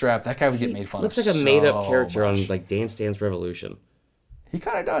chin strap, that guy would get made fun of. Looks like a made-up character on like Dance Dance Revolution. He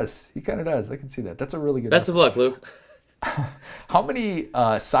kind of does. I can see that. That's a really good. Best of luck, Luke. How many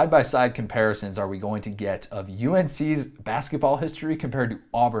side-by-side comparisons are we going to get of UNC's basketball history compared to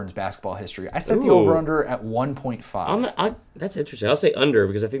Auburn's basketball history? I set the over/under at 1.5. That's interesting. I'll say under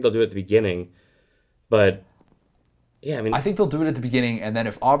because I think they'll do it at the beginning. But, yeah, I mean... I think they'll do it at the beginning, and then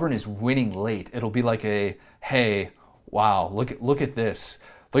if Auburn is winning late, it'll be like hey, wow, look at this.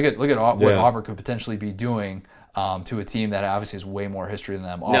 Look at what Auburn could potentially be doing to a team that obviously has way more history than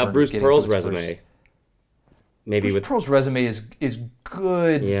them. Now, Bruce Pearl's resume. maybe Bruce with Pearl's resume is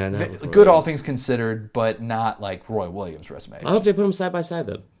good. Yeah, good all things considered, but not like Roy Williams' resume. I hope they put them side by side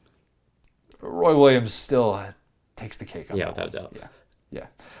then. Roy Williams still takes the cake on that. Without a doubt. Yeah.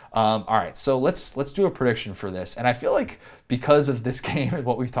 All right, so let's do a prediction for this, and I feel like because of this game and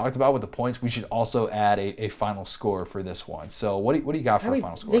what we've talked about with the points, we should also add a final score for this one. So what do you got for a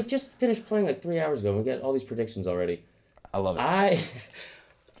final score? They just finished playing like 3 hours ago. We got all these predictions already. I love it.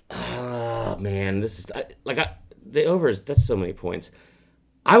 Oh man, this is the overs. That's so many points.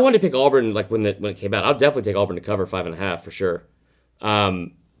 I wanted to pick Auburn like when it came out. I'll definitely take Auburn to cover 5.5 for sure.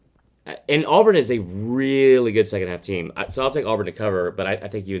 And Auburn is a really good second half team, so I'll take Auburn to cover. But I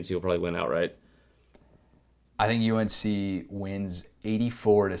think UNC will probably win outright. I think UNC wins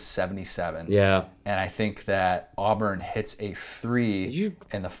 84-77. Yeah, and I think that Auburn hits a 3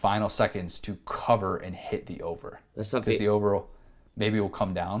 in the final seconds to cover and hit the over. That's not because the over maybe will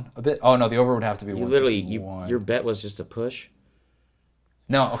come down a bit. Oh no, the over would have to be 161. Your bet was just a push.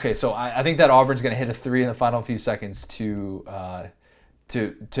 No, okay, so I think that Auburn's going to hit a 3 in the final few seconds to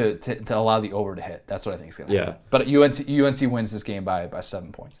allow the over to hit. That's what I think is going to happen. But UNC wins this game by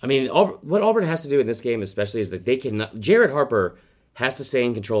 7 points. I mean, what Auburn has to do in this game especially is that they cannot. Jared Harper has to stay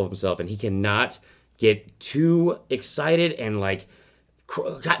in control of himself, and he cannot get too excited and like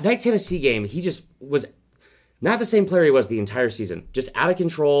that Tennessee game. He just was not the same player he was the entire season. Just out of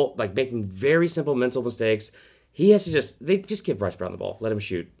control, like making very simple mental mistakes. He has to just give Bryce Brown the ball, let him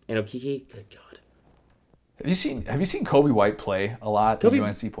shoot. And Okeke, good God. Have you seen Kobe White play a lot? Kobe, the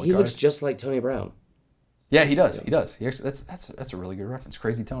UNC point guard? He looks just like Tony Brown. Yeah, he does. He does. He actually, that's a really good reference.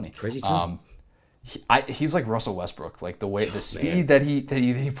 Crazy Tony. He's like Russell Westbrook, like the speed that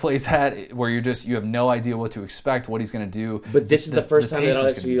he plays at, where you have no idea what to expect, what he's going to do. But this is the first time that I'll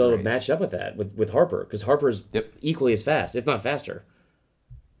actually be able to match up with that with Harper, because Harper's equally as fast, if not faster.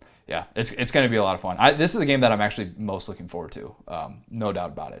 Yeah, it's going to be a lot of fun. This is the game that I'm actually most looking forward to. No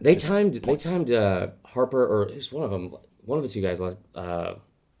doubt about it. They timed Harper, or it was one of the two guys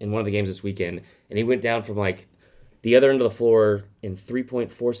in one of the games this weekend, and he went down from like the other end of the floor in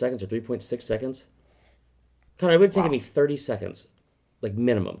 3.4 seconds or 3.6 seconds. God, it would have taken me 30 seconds, like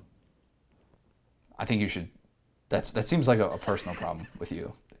minimum. I think you should. That seems like a personal problem with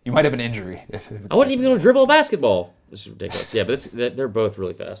you. You might have an injury. I wasn't even going to dribble a basketball. This is ridiculous. Yeah, but they're both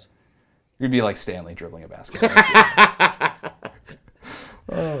really fast. You'd be like Stanley dribbling a basketball.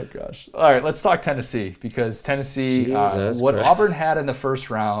 Oh, gosh. All right, let's talk Tennessee, because Tennessee, what Auburn had in the first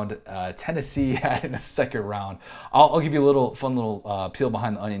round, Tennessee had in the second round. I'll give you a fun little peel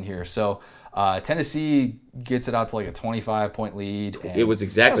behind the onion here. So Tennessee gets it out to like a 25-point lead. It was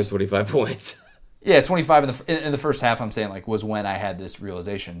exactly 25 points. Yeah, 25 in the first half, I'm saying, like, was when I had this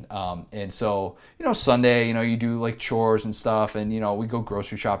realization. And so, Sunday, you do like chores and stuff, and we go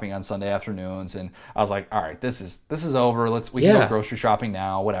grocery shopping on Sunday afternoons, and I was like, all right, this is over. We can go grocery shopping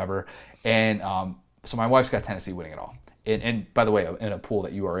now, whatever. And so my wife's got Tennessee winning it all. And by the way, in a pool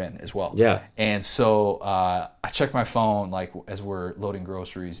that you are in as well. Yeah. And so I checked my phone, like, as we're loading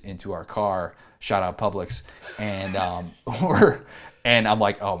groceries into our car. Shout out Publix, and And I'm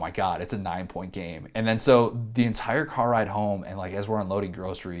like, oh my God, it's a 9-point game. And then so the entire car ride home and like as we're unloading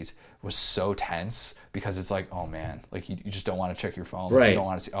groceries was so tense, because it's like, oh man, like you just don't want to check your phone. Right. You don't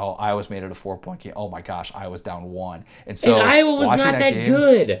want to see, oh, Iowa's made it a 4-point game. Oh my gosh, Iowa's down 1. And so Iowa was not that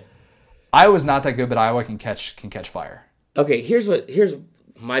good. Iowa's not that good, but Iowa can catch fire. Okay, here's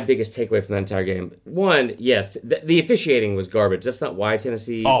my biggest takeaway from that entire game. One, yes, the officiating was garbage. That's not why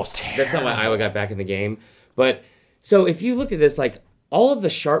Tennessee. Oh, it's terrible. That's not why Iowa got back in the game. But so if you looked at this, like, all of the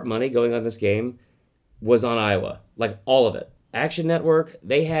sharp money going on this game was on Iowa. Like, all of it. Action Network,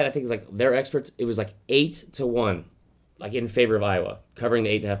 they had, I think, like, their experts, it was like 8-1, like, in favor of Iowa, covering the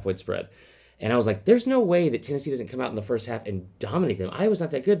 8.5-point spread. And I was like, there's no way that Tennessee doesn't come out in the first half and dominate them. Iowa's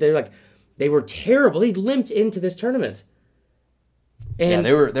not that good. They were terrible. They limped into this tournament. And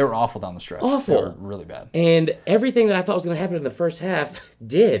yeah, they were awful down the stretch. Awful. They were really bad. And everything that I thought was going to happen in the first half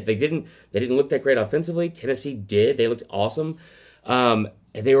did. They didn't look that great offensively. Tennessee did. They looked awesome. And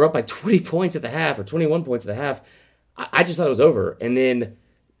they were up by 20 points at the half, or 21 points at the half. I just thought it was over. And then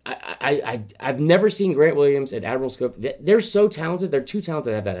I've never seen Grant Williams and Admiral Scope. They're so talented. They're too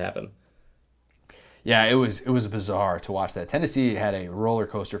talented to have that happen. Yeah, it was bizarre to watch that. Tennessee had a roller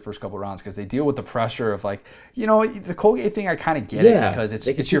coaster first couple of rounds because they deal with the pressure of, like, the Colgate thing. I kind of get it, because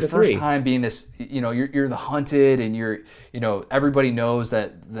it's your first time being this. You're the hunted, and everybody knows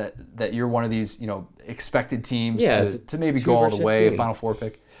that you're one of these expected teams to maybe go all the way, a Final Four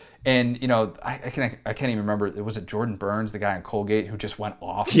pick. And I can't even remember. Was it Jordan Burns, the guy in Colgate, who just went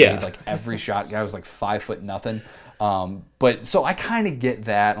off? Yeah, made, like, every shot. The guy was like 5'0". But so I kind of get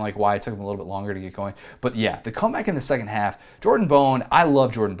that and like why it took him a little bit longer to get going. But yeah, the comeback in the second half, Jordan Bone, I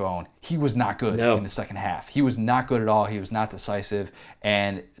love Jordan Bone. He was not good in the second half. He was not good at all. He was not decisive.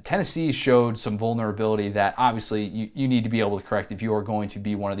 And Tennessee showed some vulnerability that obviously you need to be able to correct if you are going to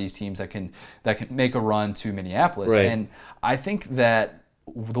be one of these teams that can make a run to Minneapolis. Right. And I think that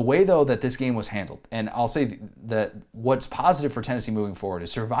the way, though, that this game was handled, and I'll say that what's positive for Tennessee moving forward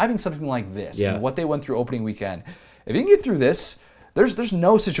is surviving something like this and what they went through opening weekend. If you can get through this, there's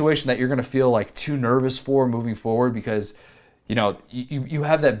no situation that you're going to feel like too nervous for moving forward because, you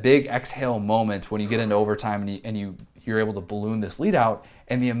have that big exhale moment when you get into overtime and you're able to balloon this lead out.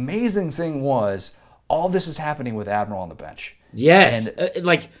 And the amazing thing was all this is happening with Admiral on the bench. Yes,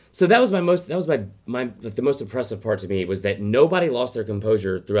 so that was the most impressive part to me was that nobody lost their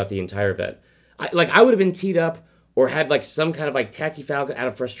composure throughout the entire event. I would have been teed up or had like some kind of like tacky foul out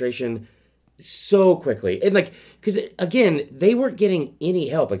of frustration so quickly, and because again they weren't getting any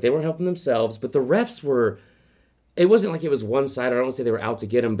help, like they weren't helping themselves, but the refs were. It wasn't like it was one side. I don't want to say they were out to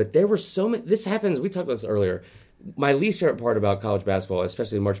get them, but there were so many. This happens. We talked about this earlier. My least favorite part about college basketball,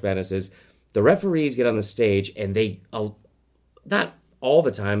 especially March Madness, is the referees get on the stage and they. Not all the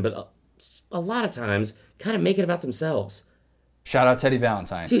time, but a lot of times, kind of make it about themselves. Shout out Teddy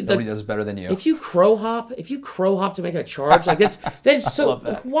Valentine. Dude, nobody does it better than you. If you crow hop to make a charge, like that is so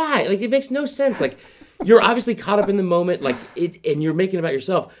why? Like it makes no sense. Like you're obviously caught up in the moment, like it, and you're making it about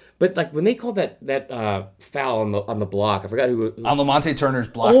yourself. But like when they called that foul on the block, I forgot who on Lamonte Turner's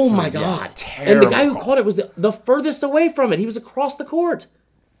block. Oh my God! Terrible. And the guy who called it was the furthest away from it. He was across the court.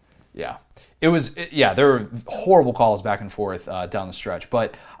 Yeah. There were horrible calls back and forth down the stretch.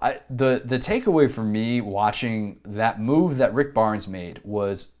 But the takeaway for me watching that move that Rick Barnes made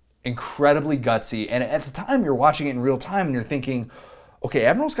was incredibly gutsy. And at the time, you're watching it in real time and you're thinking, okay,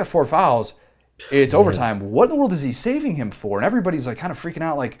 Admiral's got 4 fouls. It's overtime. What in the world is he saving him for? And everybody's like kind of freaking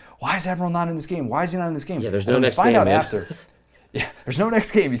out like, why is Admiral not in this game? Why is he not in this game? Yeah, there's no next game. After. Yeah, there's no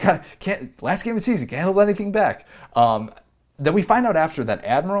next game. You can't. Last game of the season, can't hold anything back. Then we find out after that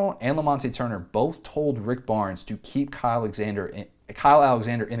Admiral and Lamonte Turner both told Rick Barnes to keep Kyle Alexander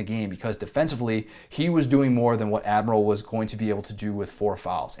in a game because defensively he was doing more than what Admiral was going to be able to do with 4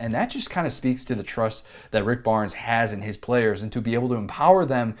 fouls. And that just kind of speaks to the trust that Rick Barnes has in his players and to be able to empower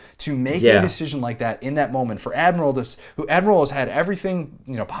them to make a decision like that in that moment. For Admiral, who Admiral has had everything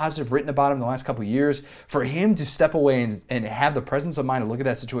positive written about him the last couple of years, for him to step away and have the presence of mind to look at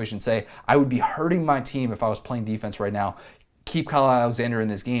that situation and say, I would be hurting my team if I was playing defense right now. Keep Kyle Alexander in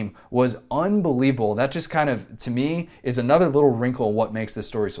this game was unbelievable. That just kind of, to me, is another little wrinkle in what makes this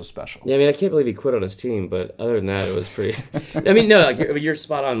story so special. Yeah, I mean, I can't believe he quit on his team, but other than that, it was pretty... I mean, no, like, you're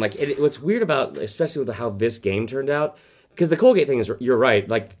spot on. Like, what's weird about, especially with how this game turned out, because the Colgate thing is, you're right.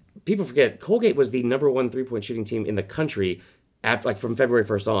 Like, people forget, Colgate was the number 1 3-point shooting team in the country after, like, from February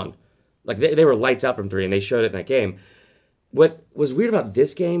 1st on. Like, they were lights out from 3, and they showed it in that game. What was weird about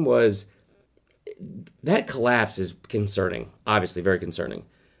this game was... that collapse is concerning, obviously very concerning,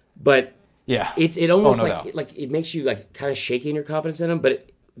 but it almost like it makes you like kind of shaking your confidence in them.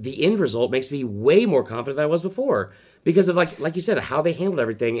 But the end result makes me way more confident than I was before because of like you said, how they handled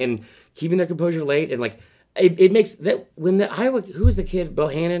everything and keeping their composure late and like it makes that when the Iowa, who was the kid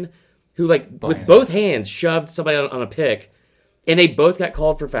Bohannon who with both hands shoved somebody on a pick and they both got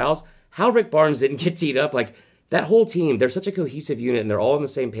called for fouls. How Rick Barnes didn't get teed up, like that whole team, they're such a cohesive unit and they're all on the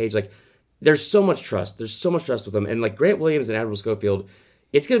same page. Like. There's so much trust. There's so much trust with them. And like Grant Williams and Admiral Schofield,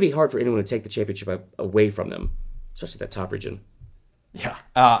 it's going to be hard for anyone to take the championship away from them, especially that top region. Yeah.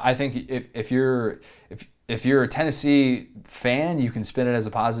 I think if you're a Tennessee fan, you can spin it as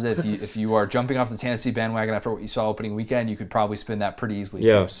a positive. If you are jumping off the Tennessee bandwagon after what you saw opening weekend, you could probably spin that pretty easily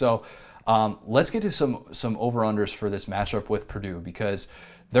too. So let's get to some over-unders for this matchup with Purdue because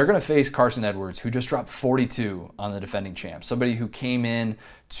they're going to face Carson Edwards, who just dropped 42 on the defending champ. Somebody who came in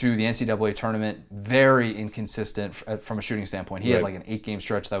to the NCAA tournament very inconsistent from a shooting standpoint. He had like an 8-game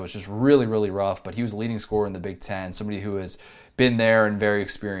stretch that was just really, really rough, but he was a leading scorer in the Big Ten, somebody who has been there and very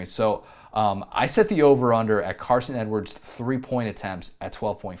experienced. So I set the over-under at Carson Edwards' 3-point attempts at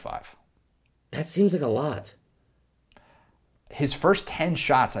 12.5. That seems like a lot. His first 10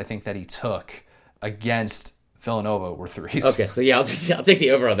 shots, I think, that he took against Villanova were threes. Okay, so yeah, I'll take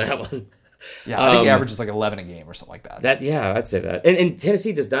the over on that one. Yeah, I think the average is like 11 a game or something like that. I'd say that. And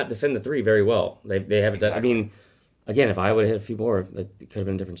Tennessee does not defend the 3 very well. They haven't done. I mean, again, if I would have hit a few more, it could have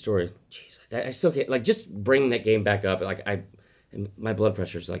been a different story. Jeez, I still can't. Like, just bring that game back up. Like, my blood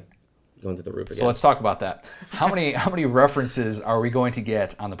pressure is like going through the roof again. So let's talk about that. How many references are we going to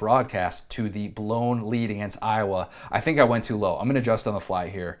get on the broadcast to the blown lead against Iowa? I think I went too low. I'm going to adjust on the fly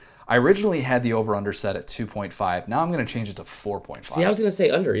here. I originally had the over-under set at 2.5. Now I'm going to change it to 4.5. See, I was going to say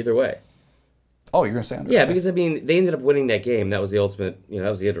under either way. Oh, you're going to say under? Yeah, because, I mean, they ended up winning that game. That was the ultimate, that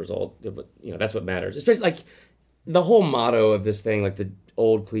was the end result. But, that's what matters. Especially, like, the whole motto of this thing, like the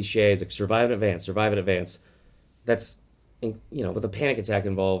old cliche is, like, survive and advance, survive and advance. That's, with a panic attack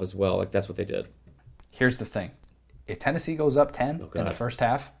involved as well. Like, that's what they did. Here's the thing. If Tennessee goes up 10 in the first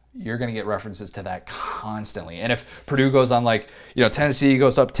half, you're going to get references to that constantly. And if Purdue goes on, like, Tennessee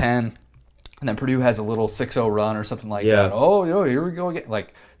goes up 10, and then Purdue has a little 6-0 run or something like that. Oh, here we go again.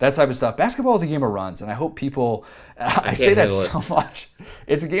 Like, that type of stuff. Basketball is a game of runs, and I hope people... I say that so much.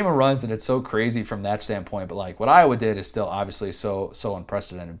 It's a game of runs, and it's so crazy from that standpoint. But, like, what Iowa did is still obviously so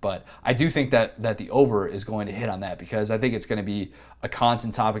unprecedented. But I do think that the over is going to hit on that, because I think it's going to be a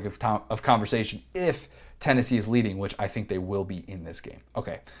constant topic of conversation if Tennessee is leading, which I think they will be in this game.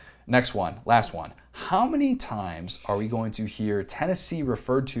 Okay, next one, last one. How many times are we going to hear Tennessee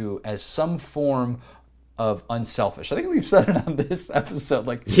referred to as some form of unselfish? I think we've said it on this episode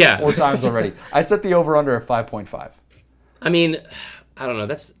 4 times already. I set the over-under at 5.5. I mean, I don't know.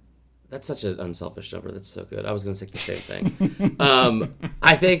 That's such an unselfish number. That's so good. I was going to say the same thing.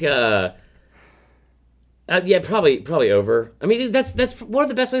 I think, probably over. I mean, that's one of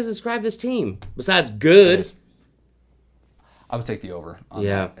the best ways to describe this team, besides good. I would take the over on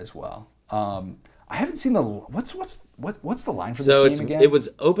that as well. I haven't seen the what's the line for this game again? It was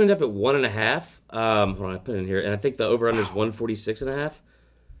opened up at 1.5. Hold on, I put it in here, and I think the over under is 146.5.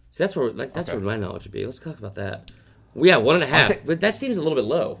 See, that's where my knowledge would be. Let's talk about that. Well, yeah, 1.5. But that seems a little bit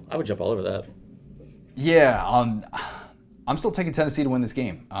low. I would jump all over that. Yeah, I'm still taking Tennessee to win this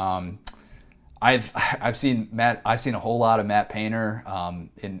game. I've seen a whole lot of Matt Painter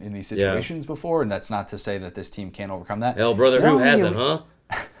in these situations before, and that's not to say that this team can't overcome that. Hell, brother, who hasn't, huh?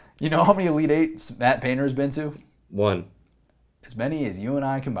 You know how many Elite Eights Matt Painter has been to? 1. As many as you and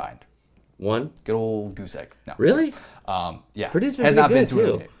I combined. 1? Good old goose egg. No. Really? Yeah. Purdue's been pretty good,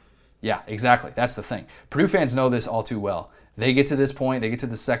 too. Yeah, exactly. That's the thing. Purdue fans know this all too well. They get to this point, they get to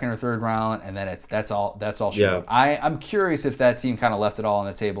the second or third round, and then that's all short. I'm curious if that team kind of left it all on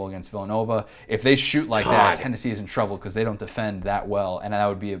the table against Villanova. If they shoot like that, Tennessee is in trouble because they don't defend that well, and that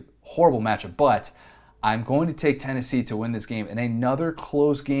would be a horrible matchup. But I'm going to take Tennessee to win this game. In another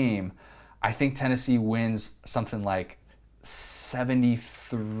close game, I think Tennessee wins something like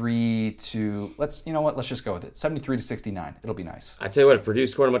 73 to, let's just go with it. 73 to 69. It'll be nice. I tell you what, if Purdue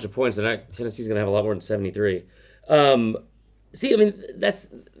scored a bunch of points, then Tennessee's going to have a lot more than 73. See, I mean,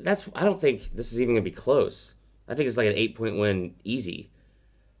 that's. I don't think this is even going to be close. I think it's like an 8-point win easy.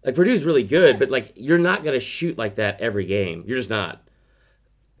 Like, Purdue's really good, but, like, you're not going to shoot like that every game. You're just not.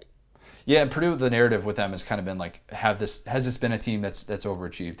 Yeah, and Purdue, the narrative with them has kind of been like, has this been a team that's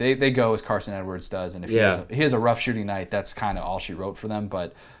overachieved? They go as Carson Edwards does, and if he has a rough shooting night, that's kind of all she wrote for them.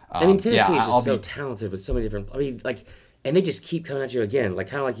 But I mean, Tennessee is just so talented with so many different. I mean, like, and they just keep coming at you again, like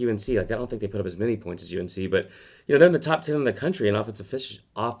kind of like UNC. Like, I don't think they put up as many points as UNC, but they're in the top 10 in the country in offensive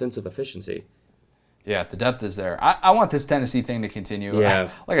efficiency. Yeah, the depth is there. I want this Tennessee thing to continue.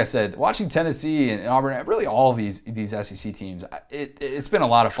 Yeah. Like I said, watching Tennessee and Auburn, really all these SEC teams, it's been a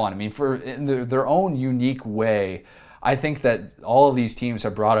lot of fun. I mean, in their own unique way, I think that all of these teams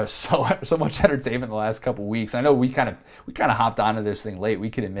have brought us so much entertainment in the last couple of weeks. I know we kind of hopped onto this thing late. We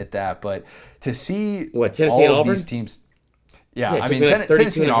could admit that, but to see Tennessee and Auburn? These teams, yeah, I mean,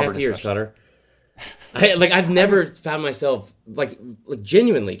 Tennessee and Auburn years, Cutter. I've never found myself like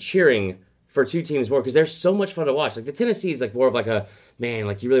genuinely cheering for two teams more, because they're so much fun to watch. Like, the Tennessee is like more of like a, man,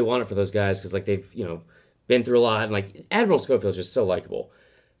 like, you really want it for those guys because, like, they've been through a lot, and like Admiral Schofield's just so likable.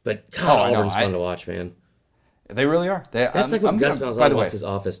 But God, Auburn's fun to watch, man. They really are. That's what Gus Malzahn wants his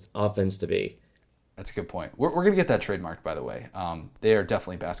offense to be. That's a good point. We're going to get that trademarked, by the way. They are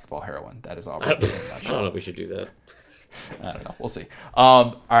definitely basketball heroin. That is Auburn. I don't know if we should do that. I don't know. We'll see.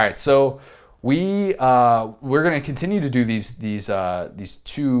 All right, so we're going to continue to do these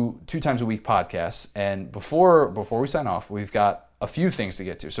two times a week podcasts, and before we sign off, we've got a few things to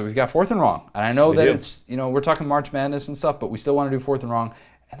get to. So we've got Fourth and Wrong, and I know it's we're talking March Madness and stuff, but we still want to do Fourth and Wrong,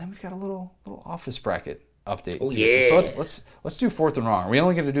 and then we've got a little office bracket update. Oh yeah. So let's do Fourth and Wrong. Are we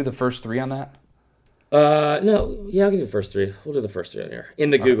only going to do the first 3 on that? No. Yeah, I'll give you the first 3. We'll do the first 3 on here in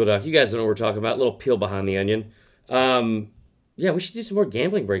the Google Doc. You guys know what we're talking about. A little peel behind the onion. Yeah, we should do some more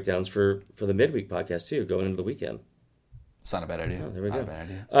gambling breakdowns for the midweek podcast too, going into the weekend. It's not a bad idea. Oh, there we go. Not a bad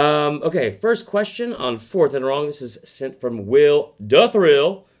idea. Okay, first question on Fourth and Wrong. This is sent from Will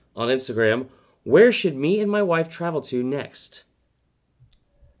Duthrill on Instagram. Where should me and my wife travel to next?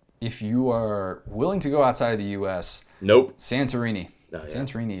 if you are willing to go outside of the U.S., nope. Santorini. Oh, yeah.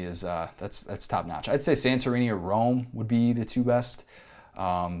 Santorini is that's top notch. I'd say Santorini or Rome would be the two best.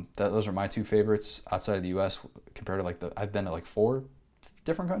 Those are my two favorites outside of the U.S. compared to like I've been to like 4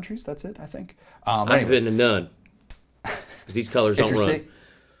 different countries. That's it, I think. I've been to none because these colors don't run.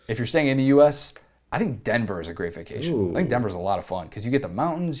 If you're staying in the U.S., I think Denver is a great vacation. Ooh. I think Denver's a lot of fun because you get the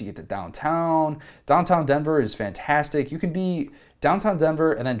mountains, you get the downtown. Downtown Denver is fantastic. You can be downtown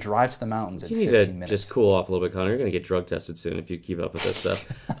Denver and then drive to the mountains in 15 minutes. You need to just cool off a little bit, Connor. You're going to get drug tested soon if you keep up with this stuff.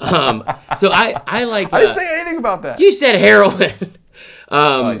 So I like... I didn't say anything about that. You said heroin.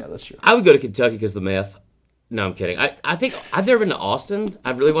 Oh, yeah, that's true. I would go to Kentucky because the meth. No, I'm kidding. I think I've never been to Austin.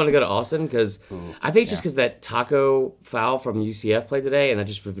 I really want to go to Austin because I think it's just because that taco foul from UCF played today, and I've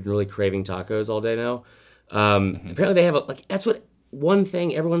just been really craving tacos all day now. Apparently they have that's what one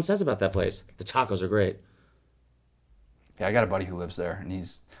thing everyone says about that place. The tacos are great. Yeah, I got a buddy who lives there, and he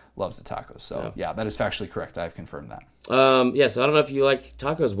loves the tacos. So yeah, that is factually correct. I've confirmed that. So I don't know if you like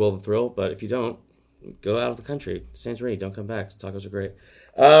tacos, Will the Thrill, but if you don't, go out of the country. Santorini, don't come back. Tacos are great.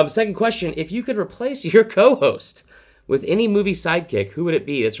 Second question, if you could replace your co-host with any movie sidekick, who would it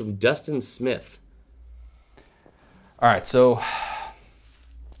be? That's from Dustin Smith. All right, so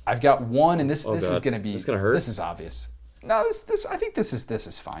I've got one, and this is going to be... Is this going to hurt? This is obvious. No, this I think this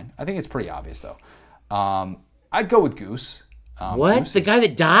is fine. I think it's pretty obvious, though. I'd go with Goose. What? Goose the guy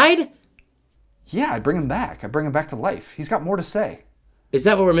that died? Yeah, I'd bring him back. I'd bring him back to life. He's got more to say. Is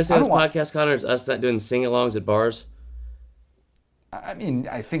that what we're missing on this podcast, Connor? Is us not doing sing-alongs at bars? I mean,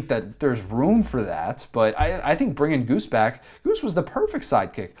 I think that there's room for that, but I think bringing Goose back, Goose was the perfect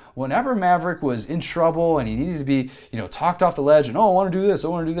sidekick. Whenever Maverick was in trouble and he needed to be, talked off the ledge and, I want to do this,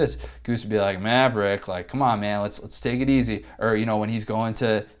 Goose would be like, Maverick, like, come on, man, let's take it easy. Or, when he's going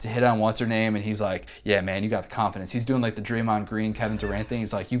to hit on what's her name and he's like, yeah, man, you got the confidence. He's doing like the Draymond Green, Kevin Durant thing.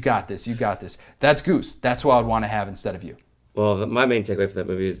 He's like, you got this. That's Goose. That's who I would want to have instead of you. Well, my main takeaway from that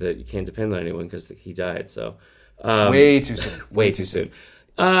movie is that you can't depend on anyone because he died, so... way too soon. Way too soon.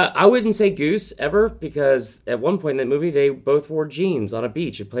 I wouldn't say Goose ever because at one point in that movie they both wore jeans on a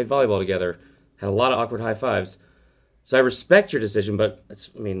beach and played volleyball together. Had a lot of awkward high fives. So I respect your decision, but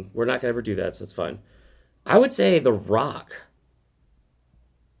we're not going to ever do that, so that's fine. I would say The Rock.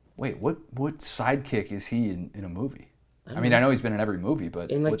 Wait, what sidekick is he in a movie? I know he's been in every movie, but...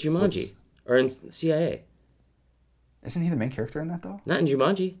 In Jumanji or in CIA. Isn't he the main character in that, though? Not in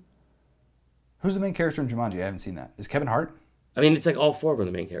Jumanji. Who's the main character in Jumanji? I haven't seen that. Is Kevin Hart? It's like all 4 of them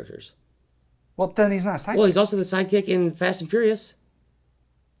are the main characters. Well, then he's not a sidekick. Well, he's also the sidekick in Fast and Furious.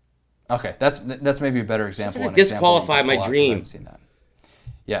 Okay, that's maybe a better example. Disqualify my dream. I haven't seen that.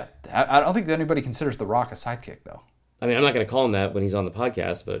 Yeah, I don't think that anybody considers The Rock a sidekick, though. I'm not going to call him that when he's on the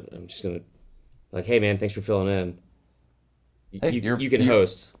podcast, but I'm just going to, hey, man, thanks for filling in. You can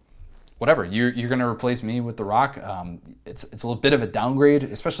host. Whatever, you're going to replace me with The Rock. It's a little bit of a downgrade,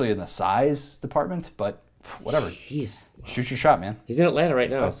 especially in the size department, but whatever. Jeez. Shoot your shot, man. He's in Atlanta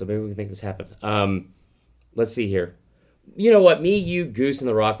right now, so maybe we can make this happen. Let's see here. You know what? Me, you, Goose, and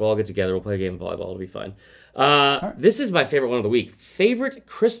The Rock will all get together. We'll play a game of volleyball. It'll be fun. Right. This is my favorite one of the week. Favorite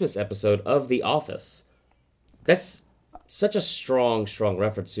Christmas episode of The Office. That's such a strong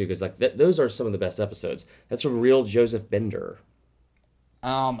reference, too, because those are some of the best episodes. That's from Real Joseph Bender.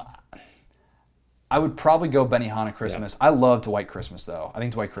 I would probably go Benihana Christmas. Yeah. I love Dwight Christmas, though. I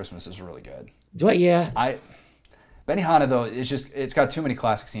think Dwight Christmas is really good. Dwight, yeah. Benihana, though, it's got too many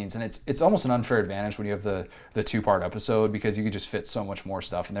classic scenes, and it's almost an unfair advantage when you have the 2-part episode because you could just fit so much more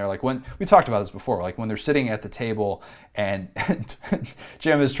stuff in there. Like when we talked about this before, like when they're sitting at the table and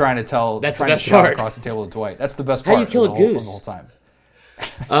Jim is trying to shout across the table to Dwight. That's the best part. How do you kill a goose the whole time?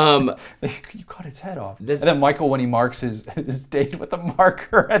 You cut its head off. And then Michael, when he marks his date with a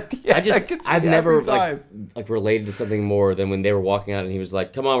marker at the end, I've never related to something more than when they were walking out and he was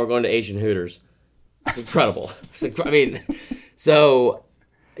like, "Come on, we're going to Asian Hooters." It's incredible. So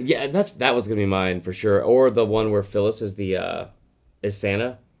yeah, that was gonna be mine for sure. Or the one where Phyllis is is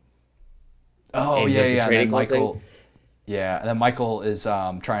Santa. Oh yeah. And then Michael. Yeah, and then Michael is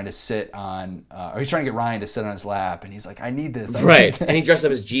trying to sit on, or he's trying to get Ryan to sit on his lap, and he's like, I need this. Right, and he dressed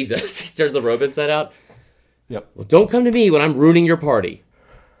up as Jesus. He turns the robe inside out. Yep. Well, don't come to me when I'm ruining your party.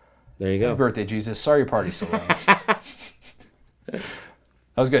 There you go. Happy birthday, Jesus. Sorry your party's so lame. That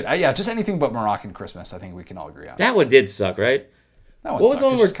was good. Just anything but Moroccan Christmas, I think we can all agree on. That one did suck, right? That one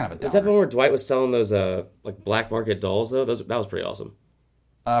sucked. Was kind of a downer. Is that the one where Dwight was selling those black market dolls, though? That was pretty awesome.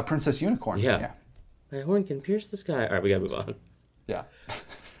 Princess Unicorn. Yeah. My horn can pierce the sky. All right, we gotta move on. Yeah.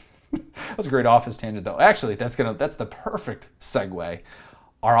 That was a great Office tangent, though. Actually, that's the perfect segue.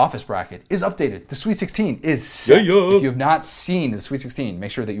 our office bracket is updated. The Sweet 16 is set. Yeah. If you have not seen the Sweet 16,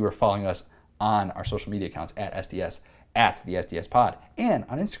 make sure that you are following us on our social media accounts at SDS, at the SDS Pod, and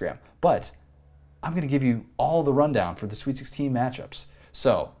on Instagram. But I'm going to give you all the rundown for the Sweet 16 matchups.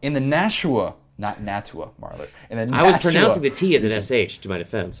 So, in the Nashua, not Natua, Marler. I was pronouncing the T as an SH, to my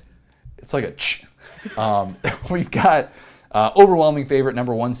defense. It's like a ch. We've got overwhelming favorite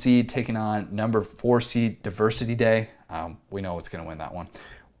number 1 seed taking on number 4 seed Diversity Day. We know what's going to win that one.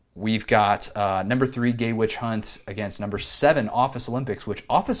 We've got number 3 Gay Witch Hunt against number 7 Office Olympics, which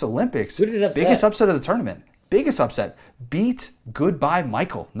Office Olympics, biggest upset of the tournament. Biggest upset. Beat Goodbye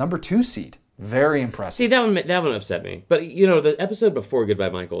Michael, number 2 seed. Very impressive. See, that one upset me. But, the episode before Goodbye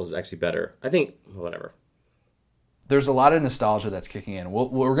Michael is actually better. I think, whatever. There's a lot of nostalgia that's kicking in.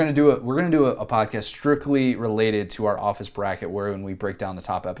 We're going to do a podcast strictly related to our office bracket, when we break down the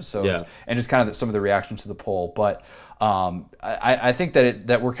top episodes and just kind of some of the reactions to the poll. But I think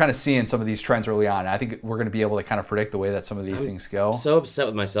that we're kind of seeing some of these trends early on. I think we're going to be able to kind of predict the way that some of these things go. So upset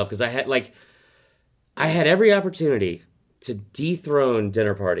with myself because I had every opportunity to dethrone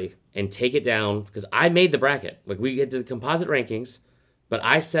Dinner Party and take it down because I made the bracket. We did the composite rankings, but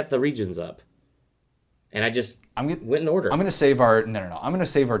I set the regions up. And I just went in order. I'm going to save our I'm going to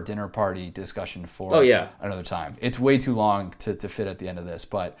save our Dinner Party discussion for another time. It's way too long to fit at the end of this,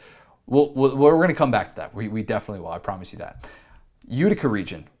 but we're going to come back to that. We definitely will. I promise you that. Utica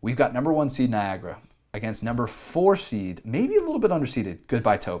region, we've got number 1 seed Niagara against number 4 seed, maybe a little bit underseeded,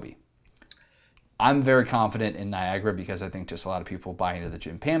 Goodbye Toby. I'm very confident in Niagara because I think just a lot of people buy into the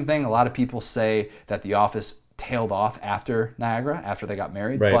Jim Pam thing. A lot of people say that The Office tailed off after Niagara, after they got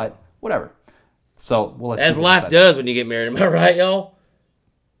married, but whatever. So we'll let as life does when you get married. Am I right, y'all?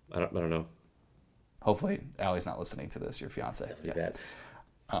 I don't know. Hopefully, Allie's not listening to this. Your fiance. That'd be bad.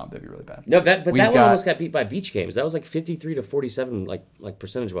 That'd be really bad. No, that one almost got beat by Beach Games. That was 53 to 47, like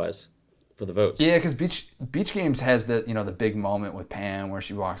percentage wise, for the votes. Yeah, because Beach Games has the the big moment with Pam where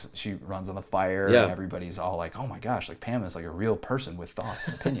she runs on the fire, and everybody's all like, "Oh my gosh!" Like Pam is like a real person with thoughts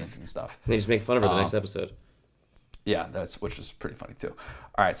and opinions and stuff. And they just make fun of her the next episode. Yeah, which was pretty funny too.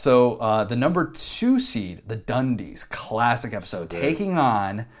 All right, so the number 2 seed, the Dundies, classic episode, taking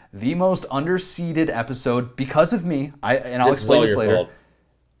on the most underseeded episode because of me. I'll explain this later. Fault.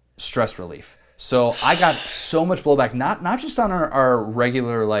 Stress Relief. So I got so much blowback, not just on our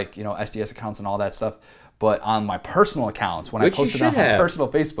regular SDS accounts and all that stuff, but on my personal accounts when I posted on my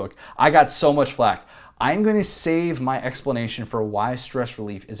personal Facebook. I got so much flack. I'm going to save my explanation for why Stress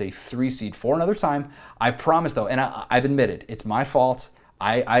Relief is a 3 seed for another time. I promise, though, and I've admitted, it's my fault.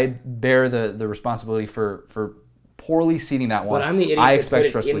 I bear the responsibility for poorly seeding that one. But I'm the idiot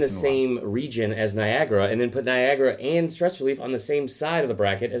that put it in the same region as Niagara, and then put Niagara and Stress Relief on the same side of the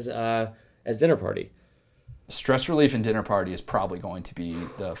bracket as Dinner Party. Stress Relief and Dinner Party is probably going to be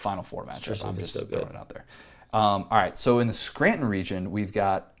the Final Four matchup. I'm just throwing it out there. All right, so in the Scranton region, we've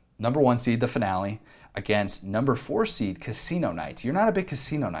got number 1 seed, the finale, against number 4 seed Casino Night. You're not a big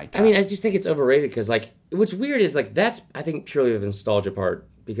Casino Night guy. I mean, I just think it's overrated because, what's weird is, that's, I think, purely the nostalgia part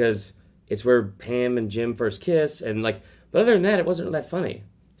because it's where Pam and Jim first kiss, and, but other than that, it wasn't that funny.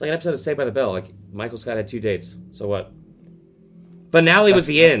 It's like an episode of Saved by the Bell. Michael Scott had 2 dates, so what? Finale was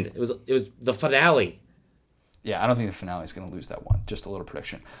the end. It was the finale. Yeah, I don't think the finale is going to lose that one. Just a little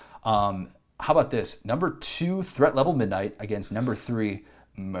prediction. How about this? Number 2, Threat Level Midnight against number 3,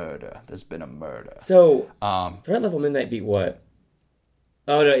 Murder. There's been a murder. So, Threat Level Midnight beat what?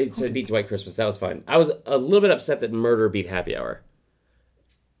 Oh, no, it beat Dwight Christmas. That was fine. I was a little bit upset that Murder beat Happy Hour.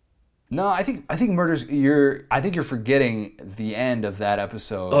 No, I think Murder's... I think you're forgetting the end of that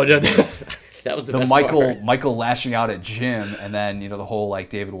episode. Oh, no, that was the best part. Michael lashing out at Jim, and then, the whole,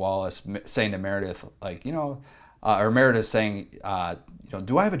 David Wallace saying to Meredith, or Meredith saying...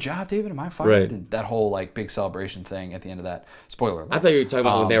 do I have a job, David? Am I fired? Right. And that whole big celebration thing at the end of that. Spoiler alert. I thought you were talking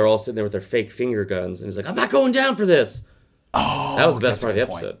about when they were all sitting there with their fake finger guns, and he's like, "I'm not going down for this." Oh, that was the best part of the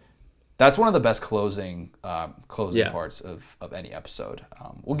episode. That's one of the best closing parts of any episode.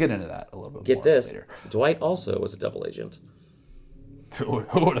 We'll get into that a little bit more later. Dwight also was a double agent. Who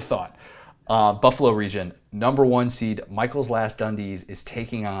would have thought? Buffalo region, number 1 seed Michael's Last Dundies is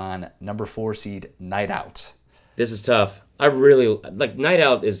taking on number 4 seed Night Out. This is tough. I really Night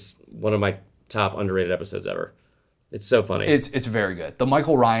Out is one of my top underrated episodes ever. It's so funny. It's very good. The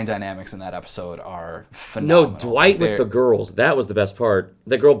Michael Ryan dynamics in that episode are phenomenal. No, Dwight with the girls. That was the best part.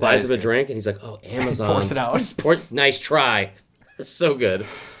 The girl buys him a drink, and he's like, "Oh, Amazon." Force it out. Nice try. It's so good.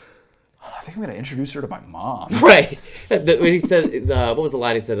 I think I'm going to introduce her to my mom. Right. When he said, what was the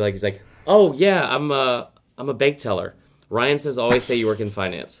line he said? He's like, "Oh yeah, I'm a bank teller." Ryan says, "Always say you work in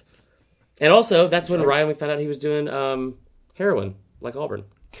finance." And also, that's when we found out he was doing heroin. like Auburn.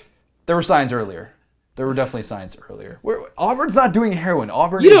 There were signs earlier. There were definitely signs earlier. Auburn's not doing heroin.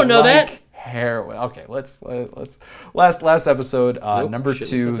 Auburn. You don't know that. Heroin. Okay, let's last episode. Number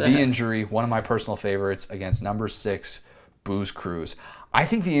 2, the injury. One of my personal favorites against number 6, Booze Cruise. I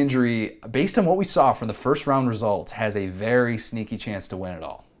think the injury, based on what we saw from the first round results, has a very sneaky chance to win it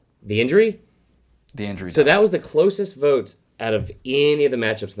all. The injury? The injury. So that was the closest vote out of any of the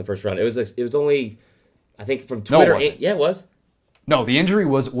matchups in the first round. It was only, I think, from Twitter. No, it wasn't. Yeah, it was. No, the injury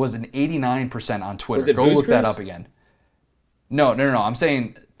was an 89% on Twitter. Was it Go Booze look Cruise? that up again. No. I'm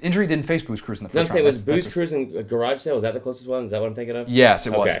saying injury didn't face Booze Cruise in the first round. I'm saying was Booze Cruise and Garage Sale. Was that the closest one? Is that what I'm thinking of? Yes,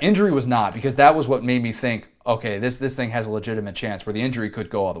 it was. Injury was not, because that was what made me think, okay, this thing has a legitimate chance where the injury could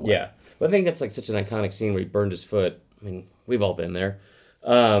go all the way. Yeah. But I think that's like such an iconic scene where he burned his foot. I mean, we've all been there.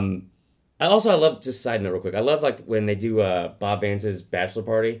 I love, just side note real quick, I love like when they do Bob Vance's bachelor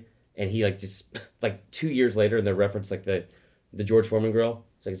party and he like just like 2 years later and they reference like the George Foreman grill.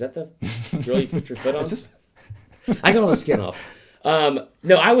 It's like, is that the grill you put your foot on? I got all the skin off.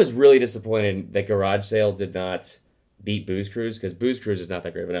 No, I was really disappointed that Garage Sale did not beat Booze Cruise, because Booze Cruise is not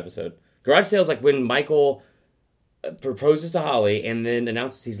that great of an episode. Garage Sale is like when Michael proposes to Holly and then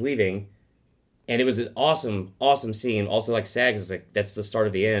announces he's leaving, and it was an awesome, awesome scene. Also, like sad, because like that's the start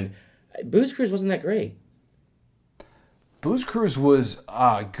of the end. Booze Cruise wasn't that great. Booze Cruise was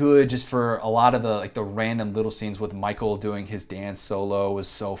good just for a lot of the random little scenes with Michael doing his dance solo was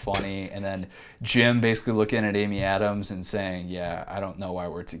so funny, and then Jim basically looking at Amy Adams and saying, "Yeah, I don't know why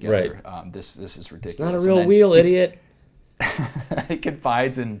we're together. Right. This is ridiculous." It's not a real wheel, idiot. He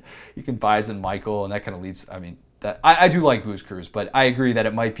confides in Michael, and that kind of leads. I mean, that I do like Booze Cruise, but I agree that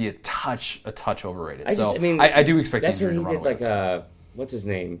it might be a touch overrated. I do expect. That's when he did like what's his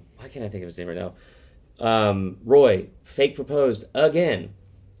name? Why can't I think of his name right now? Roy, fake proposed again.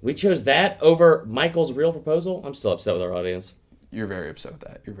 We chose that over Michael's real proposal. I'm still upset with our audience. You're very upset with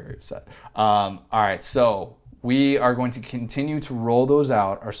that. You're very upset. All right, so we are going to continue to roll those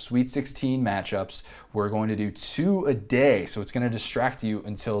out, our Sweet 16 matchups. We're going to do 2 a day, so it's going to distract you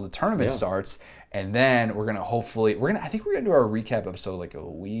until the tournament starts. And then we're going to I think we're going to do our recap episode like a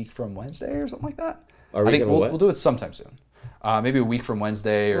week from Wednesday or something like that. I think we'll do it sometime soon. Maybe a week from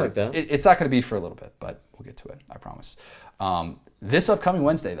Wednesday. Or like that. It's not going to be for a little bit, but we'll get to it, I promise. This upcoming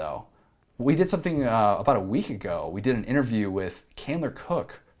Wednesday, though, we did something about a week ago. We did an interview with Candler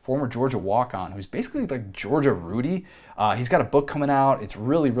Cook, former Georgia walk-on, who's basically like Georgia Rudy. He's got a book coming out. It's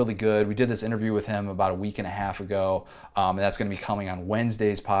really, really good. We did this interview with him about a week and a half ago, and that's going to be coming on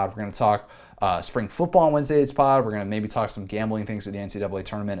Wednesday's pod. We're going to talk spring football on Wednesday's pod. We're going to maybe talk some gambling things with the NCAA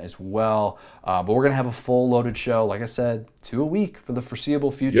tournament as well. But we're going to have a full loaded show. Like I said, 2 a week for the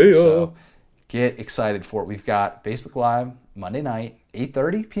foreseeable future. Yeah. So get excited for it. We've got Facebook Live Monday night,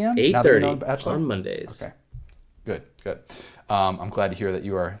 8:30 p.m. 8:30 on Mondays. Okay. Good. I'm glad to hear that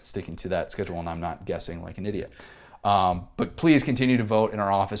you are sticking to that schedule and I'm not guessing like an idiot. But please continue to vote in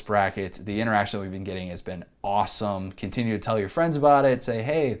our office bracket. The interaction that we've been getting has been awesome. Continue to tell your friends about it. Say,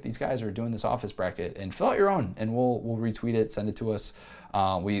 hey, these guys are doing this office bracket, and fill out your own, and we'll retweet it, send it to us.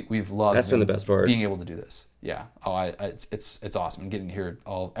 We've loved. That's been the best part. Being able to do this. Yeah. It's awesome. Getting to hear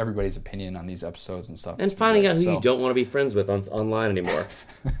everybody's opinion on these episodes and stuff. And finding out who you don't want to be friends with online anymore.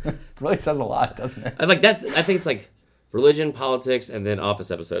 It really says a lot, doesn't it? I think it's like religion, politics, and then office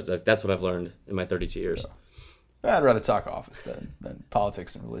episodes. That's what I've learned in my 32 years. Yeah. I'd rather talk office than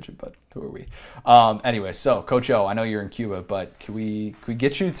politics and religion, but who are we? Anyway, so Coach O, I know you're in Cuba, but can we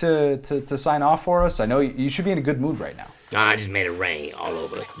get you to sign off for us? I know you should be in a good mood right now. I just made it rain all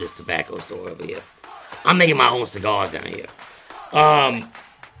over this tobacco store over here. I'm making my own cigars down here.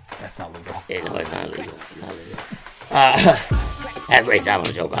 That's not legal. Yeah, no, it's not legal. Had a great time on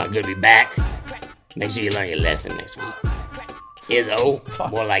the show. I'm good to be back. Make sure you learn your lesson next week. Is O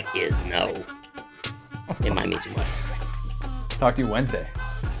more like is no. It might mean too much. Talk to you Wednesday.